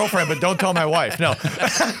 she's my girlfriend, but don't tell my wife. No.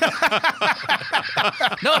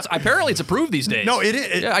 No, apparently it's approved these days. No, it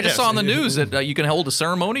is. Yeah, I just yes, saw on the it news that you can hold a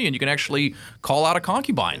ceremony and you can actually call out a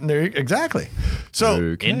concubine. Exactly. So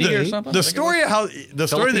Okay. India or something? the story that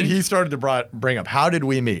Philippines? he started to bring up. How did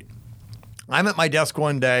we meet? I'm at my desk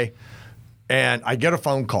one day, and I get a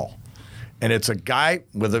phone call, and it's a guy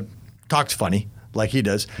talks funny like he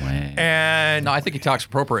does, Wow. and No, I think he talks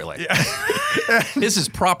appropriately. This is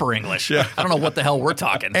proper English. I don't know what the hell we're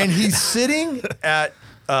talking. and he's sitting at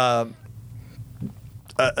the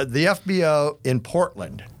FBO in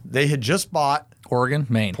Portland. They had just bought Oregon,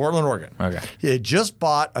 Maine. Portland, Oregon. Okay. He had just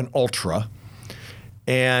bought an Ultra,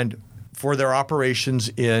 and for their operations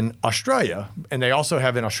in Australia, and they also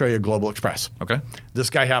have in Australia Global Express. Okay. This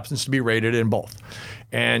guy happens to be rated in both.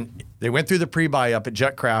 And they went through the pre-buy up at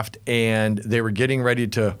Jetcraft, and they were getting ready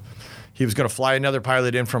to, he was going to fly another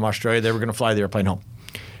pilot in from Australia. They were going to fly the airplane home.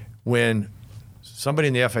 When somebody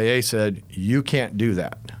in the FAA said, you can't do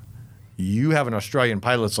that. You have an Australian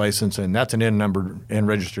pilot's license, and that's an N-numbered and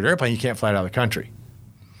registered airplane. You can't fly it out of the country.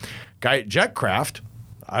 Guy at Jetcraft,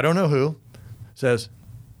 I don't know who, says,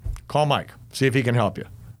 call Mike, see if he can help you.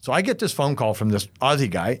 So I get this phone call from this Aussie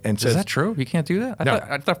guy and says, Is that true? You can't do that?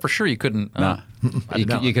 I thought for sure you couldn't. No.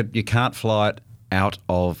 You can't fly it out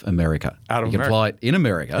of America. Out of you can America. fly it in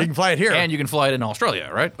America. you can fly it here. And you can fly it in Australia,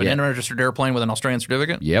 right? An Yeah. unregistered airplane with an Australian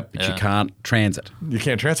certificate? Yep, but you can't transit. You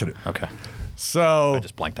can't transit it. Okay. So, I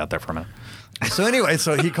just blanked out there for a minute. anyway,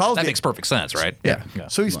 so he calls That me. makes perfect sense, right? Yeah.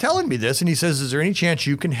 So he's telling me this, and he says, is there any chance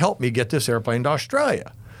you can help me get this airplane to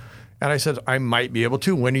Australia? And I said, I might be able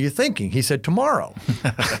to. When are you thinking? He said, tomorrow.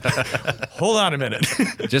 Hold on a minute.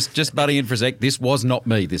 Just butting in for a sec. This was not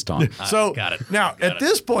me this time. So got it. now, at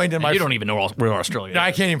this point in And my you don't even know where Australia is.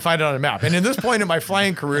 I can't even find it on a map. And in this point in my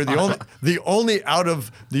flying career, the only out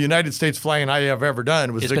of the United States flying I have ever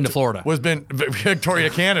done was Been to Florida. Was been Victoria,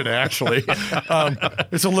 Canada. Actually,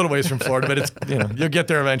 it's a little ways from Florida, but it's you'll get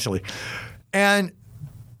there eventually. And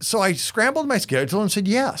so I scrambled my schedule and said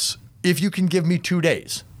yes, if you can give me 2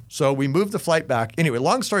 days. So we moved the flight back. Anyway,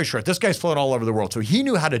 long story short, this guy's flown all over the world, so he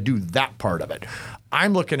knew how to do that part of it.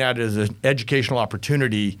 I'm looking at it as an educational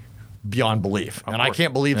opportunity beyond belief. And I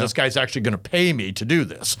can't believe this guy's actually going to pay me to do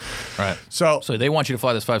this. Right. So they want you to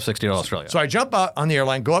fly this 560 to Australia. I jump out on the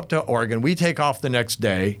airline, go up to Oregon. We take off the next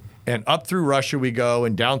day, and up through Russia we go,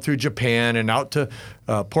 and down through Japan, and out to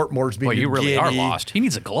Port Moresby. Boy, you New really are Guinea. lost. He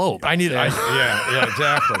needs a globe. Yeah,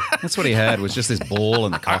 exactly. That's what he had, was just this ball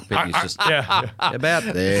in the cockpit. He's just about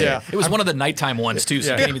there. Yeah. It was one of the nighttime ones, too, so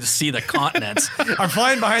Yeah. you can't even see the continents. I'm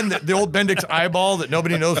flying behind the old Bendix eyeball that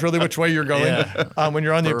nobody knows really which way you're going when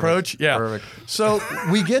you're on the approach. Yeah. Perfect. So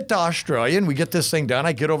we get to Australia and we get this thing done.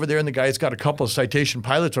 I get over there and the guy's got a couple of Citation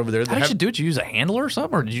pilots over there. How did you do it? Did you use a handler or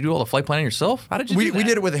something? Or did you do all the flight planning yourself? How did you do that? We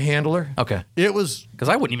did it with a handler. Okay. It was Because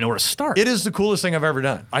I wouldn't even know where to start. It is the coolest thing I've ever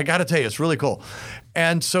done. I got to tell you, it's really cool.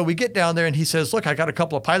 And so we get down there, and he says, "Look, I got a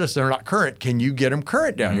couple of pilots that are not current. Can you get them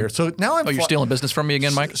current down here?" So now I'm. Oh, you're stealing business from me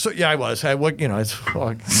again, Mike? So yeah, I was.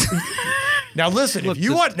 Now listen, if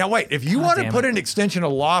you want to damn put it. an extension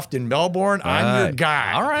of loft in Melbourne, I'm your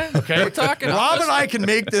guy. All right. Okay. We're talking. Rob and I can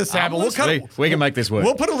make this happen. We can make this work.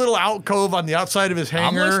 We'll put a little alcove on the outside of his I'm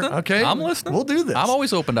hangar. listening. Okay. I'm listening. We'll do this. I'm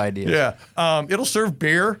always open to ideas. Yeah. It'll serve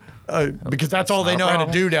beer because that's all they know how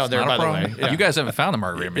to do down there. Not a By the problem. way. Yeah. You guys haven't found the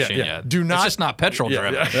margarita machine yeah. yet. Do not- It's just not petrol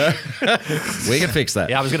driven. Yeah. We can fix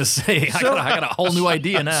that. I was gonna say I got a whole new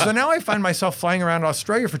idea now. So now I find myself flying around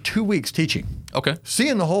Australia for 2 weeks teaching, Okay.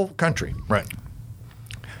 seeing the whole country. Right.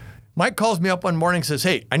 Mike calls me up one morning and says,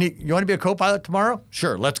 "Hey, you want to be a co-pilot tomorrow?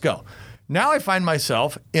 Sure, let's go." Now I find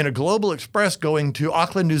myself in a Global Express going to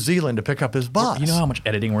Auckland, New Zealand to pick up his boss. You know how much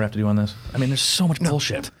editing we're gonna have to do on this? I mean, there's so much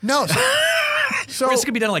bullshit. No. So It's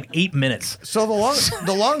gonna be done in like 8 minutes. the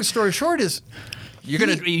long story short is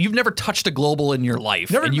You've never touched a Global in your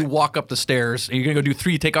life, Never and you been- walk up the stairs, and you're going to go do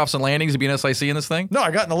 3 takeoffs and landings and be an SIC in this thing? No,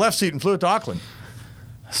 I got in the left seat and flew it to Auckland.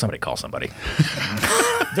 Somebody call somebody.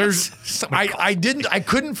 I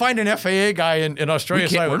couldn't find an FAA guy in Australia.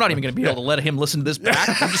 We're not even going to be able to let him listen to this back.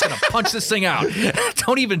 We're just going to punch this thing out.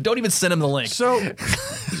 Don't even send him the link. So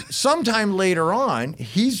sometime later on,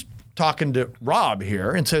 he's talking to Rob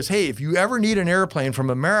here and says, hey, if you ever need an airplane from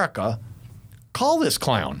America, call this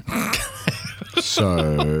clown.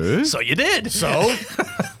 So you did. So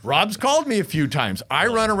Rob's called me a few times. I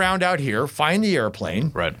run around out here, find the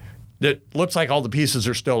airplane. Right. That looks like all the pieces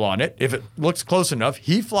are still on it. If it looks close enough,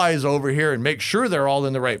 he flies over here and makes sure they're all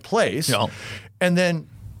in the right place. Yeah. And then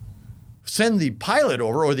send the pilot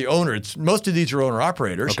over, or the owner. Most of these are owner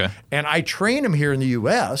operators. Okay. And I train them here in the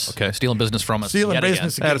U.S. Okay, stealing business from us. Stealing yet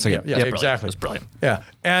business again. again. Yeah, Brilliant. exactly. That's brilliant. Yeah.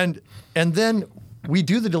 And then we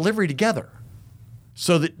do the delivery together.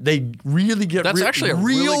 So that they really get That's actually a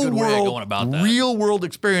really good way of going about that. real world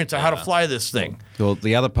experience of how to fly this thing. Well,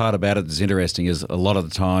 the other part about it that's interesting is a lot of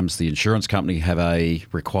the times the insurance company have a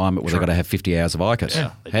requirement where they've got to have 50 hours of ICAS.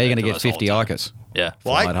 Yeah, they How are you do going to that get to us all 50 the time. ICAS? Yeah.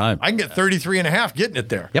 Well, Fly it home. I can get 33 and a half getting it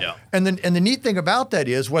there. Yep. Yeah. And the neat thing about that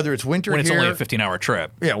is whether it's winter When it's here, only a 15-hour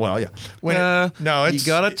trip. yeah, well, yeah. When no, it's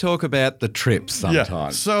you got to talk about the trips yeah.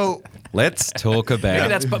 sometimes. So Let's talk Maybe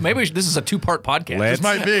about. this is a 2-part podcast. this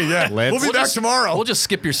might be, yeah. Let's- We'll be back tomorrow. We'll just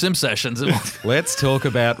skip your sim sessions. And Let's talk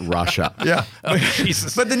about Russia. yeah. oh,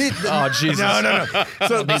 Jesus. But the neat. Oh, Jesus. No.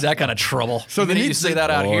 So Need that kind of trouble. So the you neat say thing-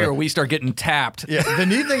 that out Boy. here, we start getting tapped. yeah, the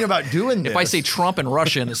neat thing about doing this. If I say Trump and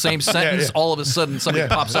Russia in the same sentence, yeah. all of a sudden somebody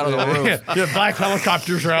pops out of the roof. yeah, black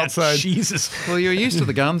helicopters are outside. Jesus. Well, you were used to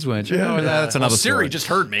the guns, weren't you? Yeah. Oh, that's another Well, Siri story. just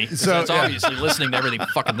heard me. So, So it's yeah. obviously listening to every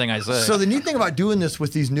fucking thing I say. So the neat thing about doing this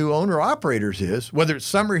with these new owner operators is whether it's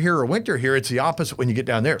summer here or winter here, it's the opposite when you get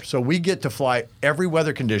down there. So we get to fly every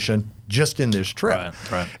weather condition just in this trip.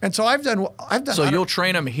 Right. And so I've done. So you'll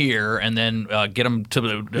train them here and then get them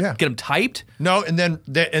to Yeah. get them typed. No, and then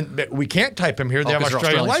we can't type them here. They have 'cause they're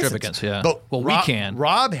Australian Australian license. certificates, yeah. But Well, we can.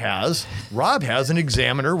 Rob has an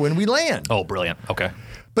examiner when we land. Oh, brilliant. Okay.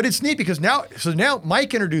 But it's neat because now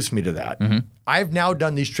Mike introduced me to that. Mm-hmm. I've now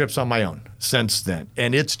done these trips on my own since then,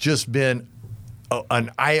 and it's just been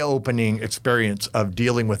an eye-opening experience of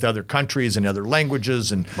dealing with other countries and other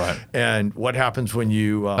languages, and Right. and what happens when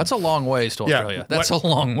you. That's a long ways to Australia. That's a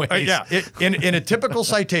long ways. In a typical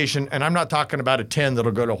citation, and I'm not talking about a 10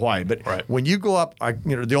 that'll go to Hawaii, but Right. when you go up,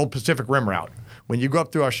 the old Pacific Rim route, when you go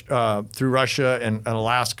up through Russia and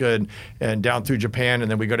Alaska and down through Japan,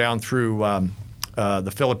 and then we go down through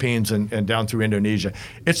the Philippines and down through Indonesia,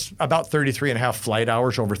 it's about 33 and a half flight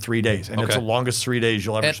hours over 3 days, and it's Okay. the longest 3 days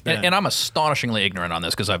you'll ever spend. And I'm astonishingly ignorant on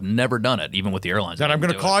this because I've never done it, even with the airlines. then I'm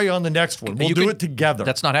going to call you on the next one. We'll do it together.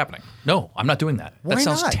 That's not happening. No, I'm not doing that. Why that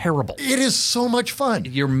sounds not? terrible. It is so much fun.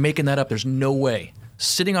 You're making that up. There's no way.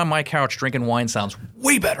 Sitting on my couch drinking wine sounds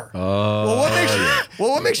way better. Well,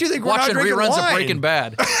 what makes you think we're Watching not drinking reruns wine? of Breaking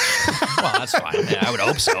Bad. Well, that's fine. Yeah, I would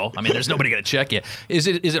hope so. I mean, there's nobody going to check you. Is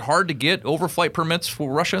it hard to get overflight permits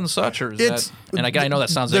for Russia and such, or is that? And I know that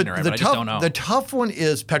sounds ignorant, but I just don't know. The tough one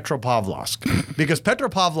is Petropavlovsk because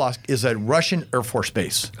Petropavlovsk is a Russian Air Force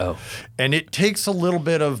base. Oh. And it takes a little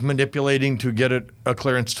bit of manipulating to get a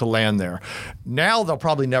clearance to land there. Now they'll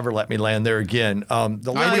probably never let me land there again. I would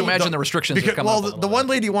imagine the restrictions have come up a the little one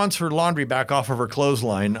lady wants her laundry back off of her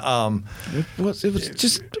clothesline. It wasn't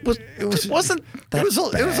that It was a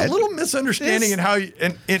bad. little misunderstanding in how you,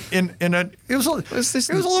 it was a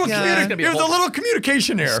little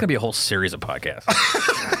communication error. It's gonna be a whole series of podcasts.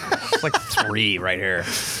 It's like 3 right here.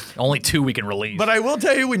 Only 2 we can release. But I will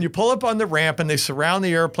tell you, when you pull up on the ramp and they surround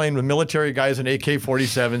the airplane with military guys and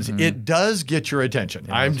AK-47s, it does get your attention.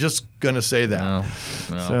 I'm just gonna say that. No.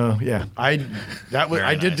 So yeah, I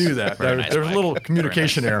did do that. Very nice, There was a Mike. little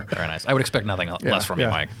communication Very error. Very nice. I would expect nothing less from you,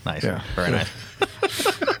 yeah, Mike. Nice. yeah. Very nice.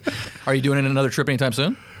 Are you doing another trip anytime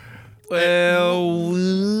soon? Well,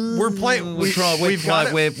 We're playing. we're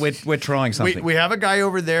trying something. We have a guy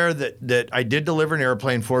over there that I did deliver an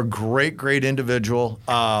airplane for. Great individual.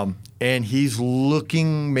 And he's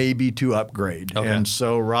looking maybe to upgrade. Okay. And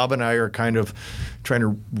so Rob and I are kind of trying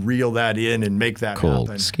to reel that in and make that called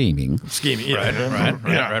happen. scheming. Scheming.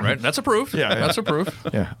 Yeah. Right. That's approved. Yeah, yeah. That's approved.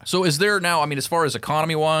 Yeah. So is there now, I mean, as far as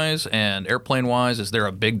economy-wise and airplane-wise, is there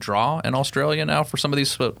a big draw in Australia now for some of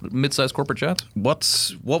these mid-sized corporate jets?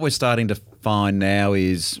 What we're starting to find now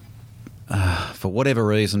is, for whatever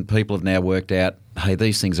reason, people have now worked out, hey,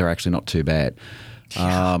 these things are actually not too bad.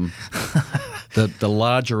 the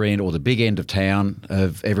larger end or the big end of town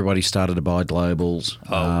of everybody started to buy Globals,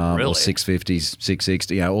 really? or 650s,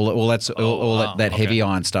 660, all wow. that heavy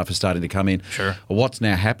Okay. iron stuff is starting to come in. Sure. Well, what's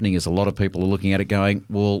now happening is a lot of people are looking at it going,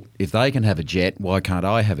 well, if they can have a jet, why can't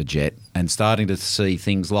I have a jet? And starting to see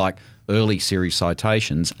things like early series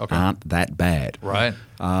citations aren't that bad. Right.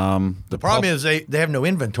 The problem is they have no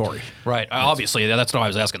inventory. Right. Obviously, that's what I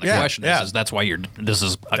was asking. The Yeah, question yeah. is that's why this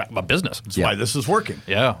is a business. That's why this is working.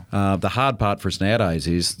 Yeah. The hard part for us nowadays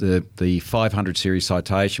is the 500 series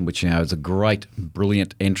citation, which is a great,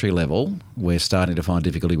 brilliant entry level. We're starting to find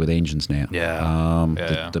difficulty with engines now.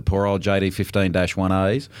 Yeah. The poor old JD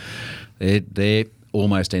 15-1As, they're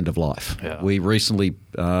almost end of life. Yeah. We recently,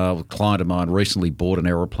 a client of mine recently bought an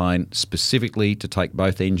aeroplane specifically to take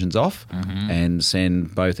both engines off and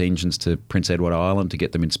send both engines to Prince Edward Island to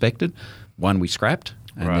get them inspected. One we scrapped,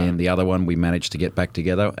 and Right. then the other one we managed to get back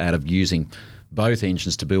together out of using both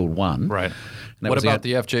engines to build one. Right. And that What was about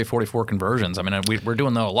the FJ44 conversions? I mean, we're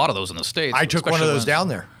doing a lot of those in the States. I took one of especially those when- down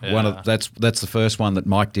there. Yeah. That's the first one that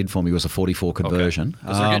Mike did for me was a 44 conversion.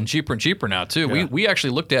 Because they're getting cheaper and cheaper now too. Yeah. We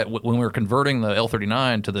actually looked at when we were converting the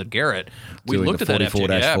L39 to the Garrett. We Doing looked the at that FJ,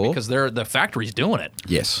 44-4? because the factory's doing it.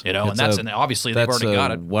 Yes. You know, and obviously they've that's already got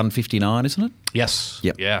it. 159, isn't it? Yes.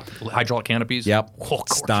 Yep. Yeah. Hydraulic canopies. Yep. Oh,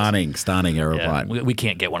 gorgeous. Stunning Yeah. aeroplane. We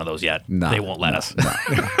can't get one of those yet. No, They won't let no, us.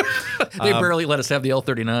 They barely let us have the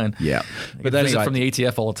L39. Yeah. But that's from the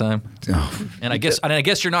ATF all the time. Oh, And I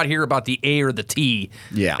guess you're not here about the A or the T.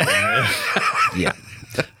 yeah. Yeah.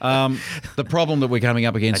 The problem that we're coming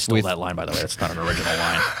up I against stole with that line, by the way. That's not an original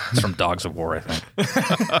line. It's from Dogs of War, I think.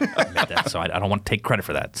 I made that, so I don't want to take credit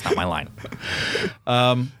for that. It's not my line.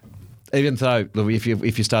 even though if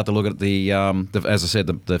you start to look at the as I said,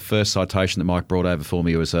 the first citation that Mike brought over for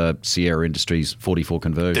me was a Sierra Industries 44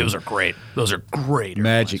 conversion. Those are great. Those are great.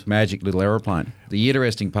 Magic little aeroplane. The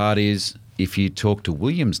interesting part is if you talk to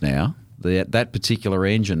Williams now, that particular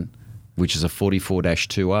engine, which is a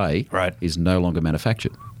 44-2A, Right. is no longer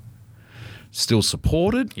manufactured. Still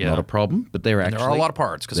supported, Yeah. not a problem, but they're actually There are a lot of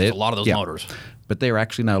parts because there's a lot of those yeah. motors. But they're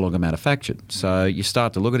actually no longer manufactured. So you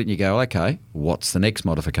start to look at it and you go, okay, what's the next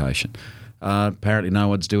modification? Apparently no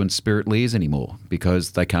one's doing Spirit Lears anymore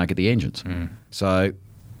because they can't get the engines. So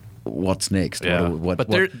what's next? Yeah. What- but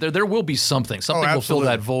what- there will be something. Something will fill absolutely.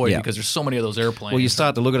 that void Yeah. because there's so many of those airplanes. Well, you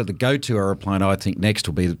start to look at it, the go-to aeroplane I think next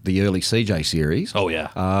will be the early CJ series. Oh, yeah.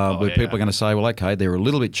 Where people are going to say, well, okay, they're a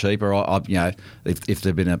little bit cheaper. If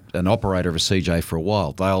they've been an operator of a CJ for a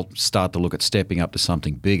while, they'll start to look at stepping up to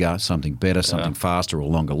something bigger, something better, something faster or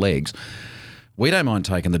longer legs. We don't mind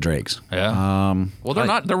taking the dregs. Yeah. Well,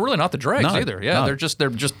 they're really not the dregs No, either. Yeah, no. they're just.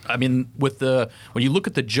 I mean, when you look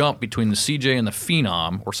at the jump between the CJ and the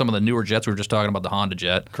Phenom, or some of the newer jets, we were just talking about the Honda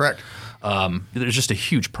jet. Correct. There's just a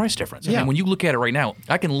huge price difference. I Yeah. mean, when you look at it right now,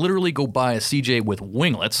 I can literally go buy a CJ with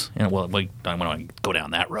winglets. And well, I don't want to go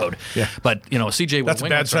down that road. Yeah. But a CJ with That's a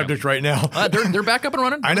winglets. bad subject right now. They're back up and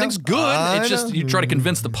running. I know. Everything's good. I It's just know. you try to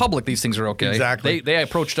convince the public these things are okay. Exactly. They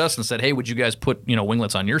approached us and said, "Hey, would you guys put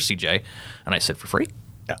winglets on your CJ?" And I said, "For free."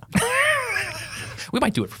 Yeah. We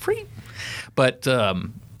might do it for free, but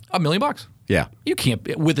 $1 million. Yeah. You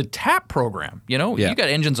can't with a TAP program. Yeah. You got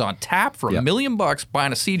engines on TAP for Yeah. $1 million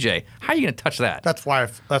buying a CJ. How are you going to touch that? That's why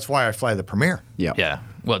I fly the Premier. Yeah. Yeah.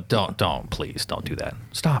 Well, please don't do that.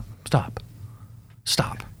 Stop.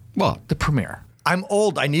 What? The Premier. I'm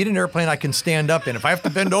old. I need an airplane I can stand up in. If I have to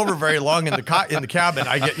bend over very long in the cabin,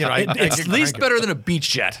 I get I It's get at least cranky. better than a beach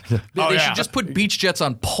jet. They yeah. should just put beach jets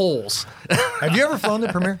on poles. Have you ever flown the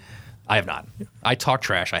Premier? I have not. I talk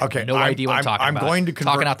trash. I have Okay, no idea what I'm talking I'm about. going to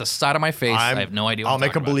convert- talking out the side of my face. I have no idea what I'll I'm make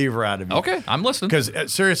a talking about. believer out of you. Okay, I'm listening.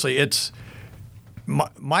 Because seriously, it's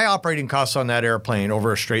my operating costs on that airplane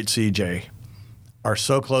over a straight CJ are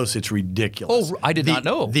so close it's ridiculous. Oh, I did not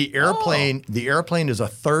know. The airplane is a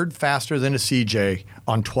third faster than a CJ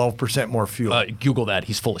on 12% more fuel. Google that.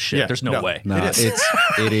 He's full of shit. Yeah, There's no way. No, It is.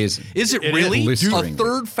 it is. Is it It really is. a Blistering.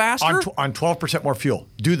 third faster? on 12% more fuel.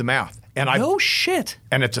 Do the math. And No shit.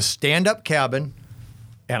 and it's a stand-up cabin,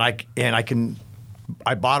 and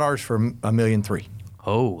I bought ours for $1.3 million.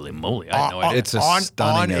 Holy moly! I had no idea. It's a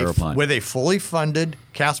stunning airplane. with a fully funded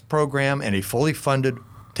CAS program and a fully funded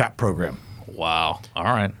TAP program. Wow. All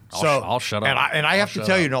right. I'll shut up. And I have to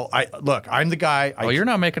tell you, I'm the guy. Oh, you're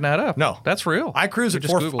not making that up. No, that's real. I cruise You at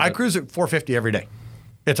just Googled I it. cruise at 450 every day.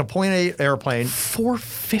 It's a 0.8 airplane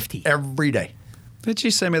 450. every day. Did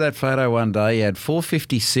you send me that photo one day? You had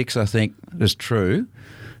 456, I think, is true,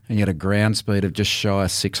 and you had a ground speed of just shy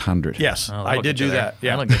of 600. Yes, Oh, I that'll did get you do there. that.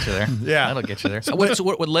 Yeah, That'll get you there. Yeah. That'll get you there. So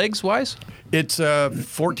what legs wise? it's a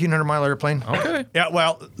 1,400 mile airplane. Okay. Yeah,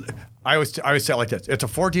 well, I always say it like this. It's a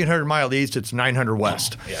 1,400 mile east. It's 900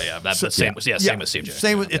 west. Yeah. That's the same. Yeah, same as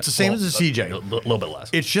CJ. It's the same as the CJ. A little bit less.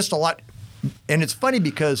 It's just a lot. And it's funny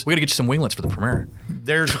because We got to get you some winglets for the premiere.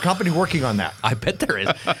 there's a company working on that. I bet there is.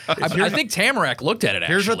 I think Tamarack looked at it.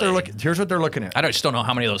 Here's what actually. they're looking at. I just don't know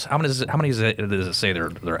how many of those. How many does it say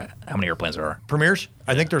how many airplanes there are? Premieres.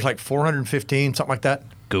 I think there's like 415, something like that.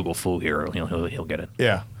 Google Foo here. He'll get it.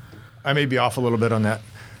 Yeah, I may be off a little bit on that.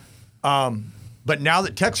 But now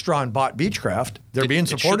that Textron bought Beechcraft, they're being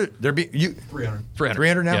supported. They're being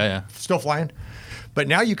 300 now. Yeah. Still flying. But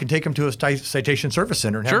now you can take them to a citation service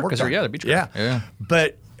center and have Sure, work 'cause done. they're Beechcraft. Yeah.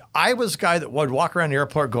 But I was a guy that would walk around the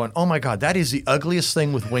airport going, "Oh my God, that is the ugliest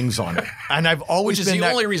thing with wings on it." And I've always Which is been the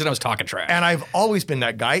that. only reason I was talking trash. And I've always been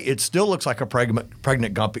that guy. It still looks like a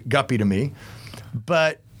pregnant guppy to me.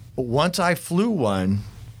 But once I flew one,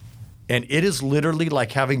 and it is literally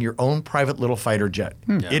like having your own private little fighter jet.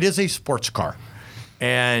 It is a sports car.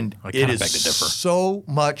 And I it kinda is beg to differ. so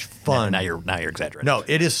much fun. now you're exaggerating. No,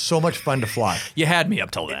 it is so much fun to fly. You had me up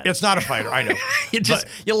till then. It's not a fighter, I know.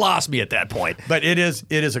 You lost me at that point. But it is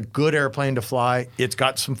a good airplane to fly. It's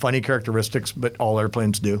got some funny characteristics, but all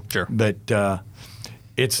airplanes do. Sure. But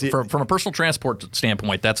it's the, From a personal transport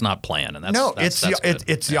standpoint, that's not planned, and that's no, that's good.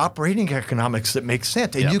 it's the operating economics that makes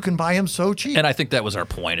sense, and Yeah. you can buy them so cheap. And I think that was our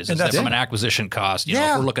point. Is And that that's from it. an acquisition cost? You know,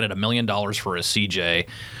 Yeah. if we're looking at $1 million for a CJ,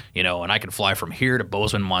 and I can fly from here to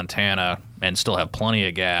Bozeman, Montana, and still have plenty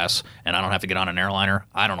of gas, and I don't have to get on an airliner.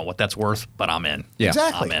 I don't know what that's worth, but I'm in. Yeah.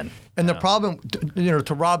 Exactly. I'm in. And the problem,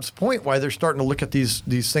 to Rob's point, why they're starting to look at these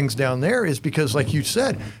things down there is because, like you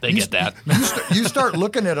said, They get that. you start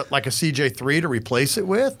looking at it like a CJ3 to replace it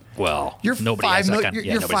with. Well, You're nobody $5 has that million. kind-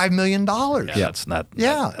 You're nobody's- $5 million. Yeah, that's not.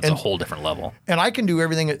 Yeah, that's a and- whole different level. And I can do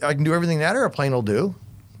everything. I can do everything that airplane will do,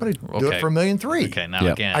 but I do Okay. it for $1.3 million. Okay, now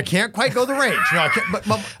Yeah. again, I can't quite go the range. No, I can't.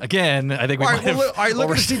 But Again, I think we all might right, well, have. look, all right, look at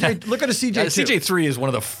a overstepped. CJ. Look at a CJ. Yeah, the CJ3 is one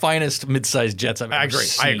of the finest mid-sized jets I've ever I agree.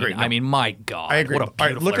 seen. I agree. I mean, my God. I agree. What a All right,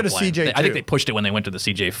 beautiful look at a airplane. CJ2. I think they pushed it when they went to the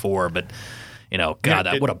CJ4, but,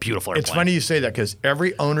 what a beautiful airplane. It's funny you say that because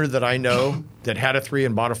every owner that I know that had a 3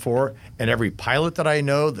 and bought a 4, and every pilot that I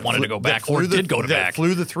know that Wanted to go back that or flew did go to that back.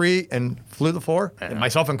 flew the 3 and flew the 4, and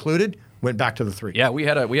myself included, went back to the 3. Yeah, we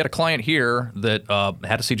had a client here that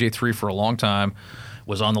had a CJ3 for a long time,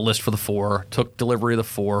 was on the list for the 4, took delivery of the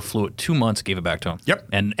 4, flew it 2 months, gave it back to him. Yep.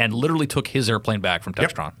 And literally took his airplane back from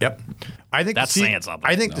Yep. Textron. Yep. I think That's saying something.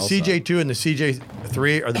 I think the CJ2 and the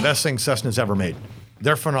CJ3 are the best things Cessna's ever made.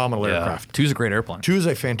 They're phenomenal Yeah. aircraft. 2's a great airplane. 2 is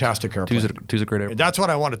a fantastic airplane. 2's a great airplane. That's what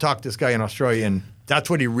I want to talk to this guy in Australia, and that's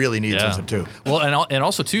what he really needs is a 2. Well, and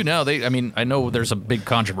also too now I know there's a big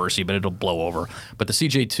controversy, but it'll blow over. But the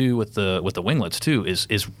CJ2 with the winglets too is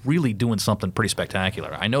really doing something pretty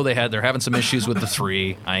spectacular. I know they're having some issues with the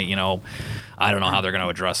 3. I don't know how they're going to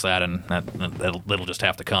address that, and that'll just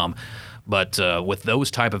have to come. But with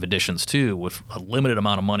those type of additions too, with a limited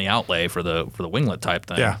amount of money outlay for the winglet type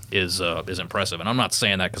thing, Yeah. is impressive. And I'm not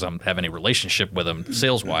saying that because I have any relationship with them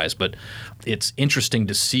sales wise, but it's interesting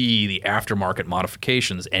to see the aftermarket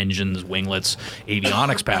modifications, engines, winglets,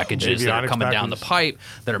 avionics packages that are Avionics coming down the packages. pipe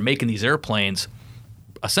that are making these airplanes.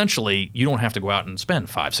 Essentially, you don't have to go out and spend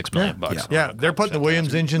 $5-6 million bucks. Yeah, they're putting the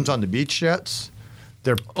Williams engines on the beach jets.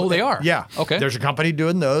 Oh, they are? Yeah. Okay. There's a company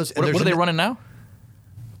doing those. What are they running now?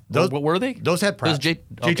 Those, What were they? Those had Pratts.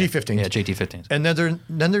 JT-15s. Yeah, JT-15s. And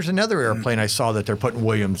then there's another airplane I saw that they're putting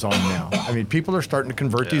Williams on now. I mean, people are starting to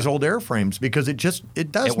convert these old airframes because it does It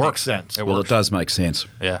make works. sense. It Well, works. it does make sense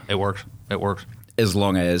Yeah, it works. It works. as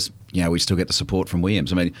long as we still get the support from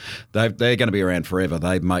Williams. I mean, they're going to be around forever.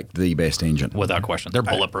 They make the best engine. Without question. They're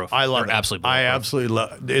bulletproof. I love They're it. absolutely I bulletproof. absolutely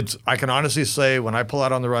love it. I can honestly say when I pull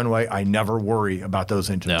out on the runway, I never worry about those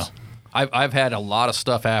engines. No. I've had a lot of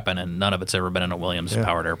stuff happen, and none of it's ever been in a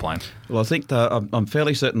Williams-powered airplane. Well, I think I'm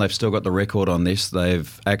fairly certain they've still got the record on this.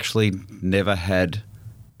 They've actually never had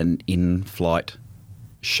an in-flight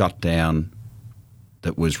shutdown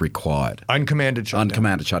that was required. Uncommanded shutdown.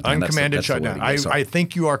 Uncommanded shutdown. Uncommanded That's the shutdown. wording, yeah, sorry. I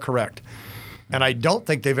think you are correct. And I don't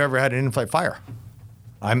think they've ever had an in-flight fire.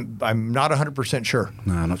 I'm not 100% sure.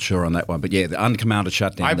 No, I'm not sure on that one, but yeah, the uncommanded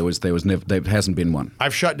shutdown. There hasn't been one.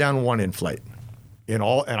 I've shut down one in-flight. And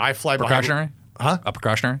I fly Precautionary? behind. Huh? A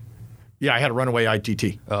precautionary? Yeah, I had a runaway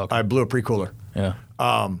ITT. Oh, okay. I blew a pre-cooler Yeah.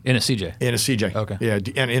 In a CJ. in a CJ. Okay. Yeah,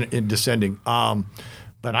 and in descending.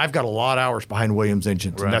 But I've got a lot of hours behind Williams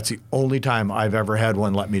engines, Right. and that's the only time I've ever had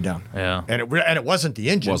one let me down. Yeah. And it wasn't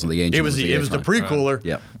the engine. Wasn't the engine, It was the airframe. pre-cooler.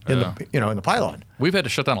 Right. In the pylon. We've had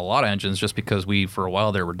to shut down a lot of engines just because we, for a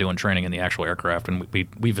while there, were doing training in the actual aircraft, and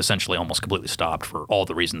we've essentially almost completely stopped for all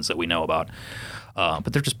the reasons that we know about.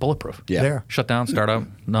 But they're just bulletproof. Yeah. There. Shut down, start up,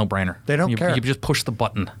 no brainer. They don't you, care. You just push the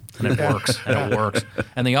button. and it works, and it works.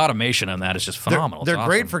 And the automation on that is just phenomenal. They're It's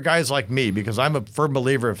great awesome. for guys like me because I'm a firm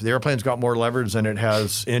believer if the airplane's got more levers than it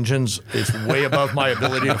has engines, it's way above my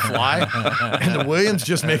ability to fly. And the Williams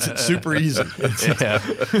just makes it super easy.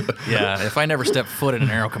 Yeah. If I never step foot in an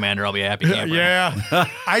Aero Commander, I'll be a happy camper. Yeah,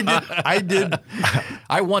 I did.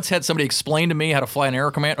 I once had somebody explain to me how to fly an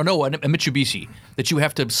Aero Commander. Oh, no, a Mitsubishi, that you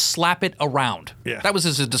have to slap it around. Yeah. That was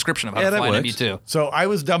his description of how Yeah, to that fly an works. MB2. So I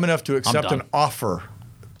was dumb enough to accept done. an offer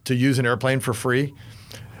to use an airplane for free.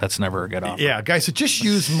 That's never a good offer. Yeah, guy said, just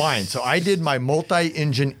use mine. So I did my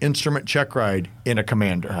multi-engine instrument check ride in a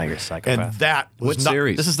Commander. Oh, you're a psychopath. And that was What not,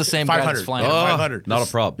 series? This is the same guy that's 500. flying. Oh, 500. not a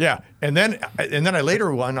problem. Yeah, and then I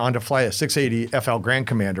later went on to fly a 680 FL Grand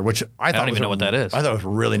Commander, which I thought don't was even know what that is. I thought it was a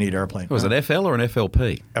really neat airplane. Was it FL or an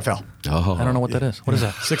FLP? FL. Oh, I don't know what that is. What is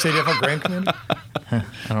that? 680 FL Grand Commander. I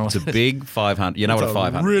don't know what It's a big 500. You know what a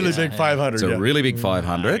 500 really is? big 500. It's a yeah. really big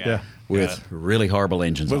 500 Yeah. with really horrible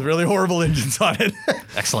engines. With on it. really horrible engines on it.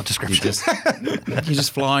 Excellent You're description.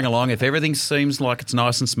 just flying along. If everything seems like it's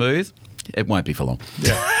nice and smooth, it won't be for long.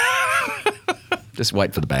 Yeah. Just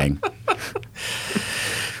wait for the bang.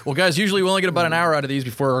 Well, guys, usually we only get about an hour out of these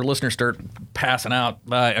before our listeners start passing out.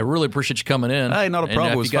 I really appreciate you coming in. Hey, not a And, problem.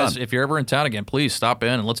 if It was you guys, fun. If you're ever in town again, please stop in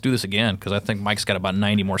and let's do this again because I think Mike's got about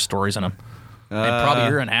 90 more stories in him. And probably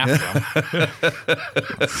you're in half of them.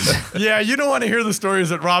 Yeah, you don't want to hear the stories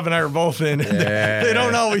that Rob and I are both in. Yeah. They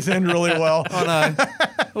don't always end really well. Oh, no.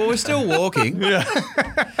 Well, we're still walking. Yeah.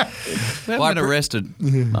 We haven't been arrested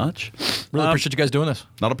much. Really appreciate you guys doing this.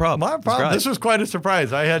 Not a problem. My It's problem. great. This was quite a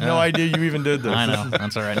surprise. I had no idea you even did this. I know.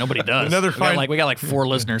 That's all right. Nobody does. Another we got fine- like 4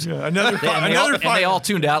 listeners. Another And they, all, another and they all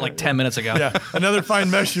tuned out like 10 minutes ago. yeah, another fine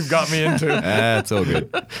mess you've got me into. It's all good.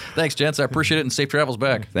 Thanks, gents. I appreciate it and safe travels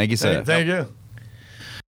back. Thank you, sir. Thank you.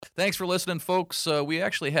 Thanks for listening, folks. We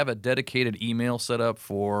actually have a dedicated email set up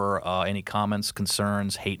for any comments,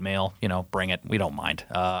 concerns, hate mail. Bring it. We don't mind.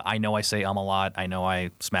 I know I say a lot. I know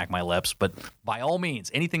I smack my lips. But by all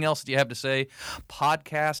means, anything else that you have to say,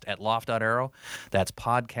 podcast@loft.aero. That's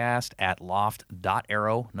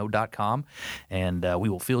podcast@loft.aero, no .com. And we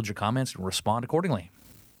will field your comments and respond accordingly.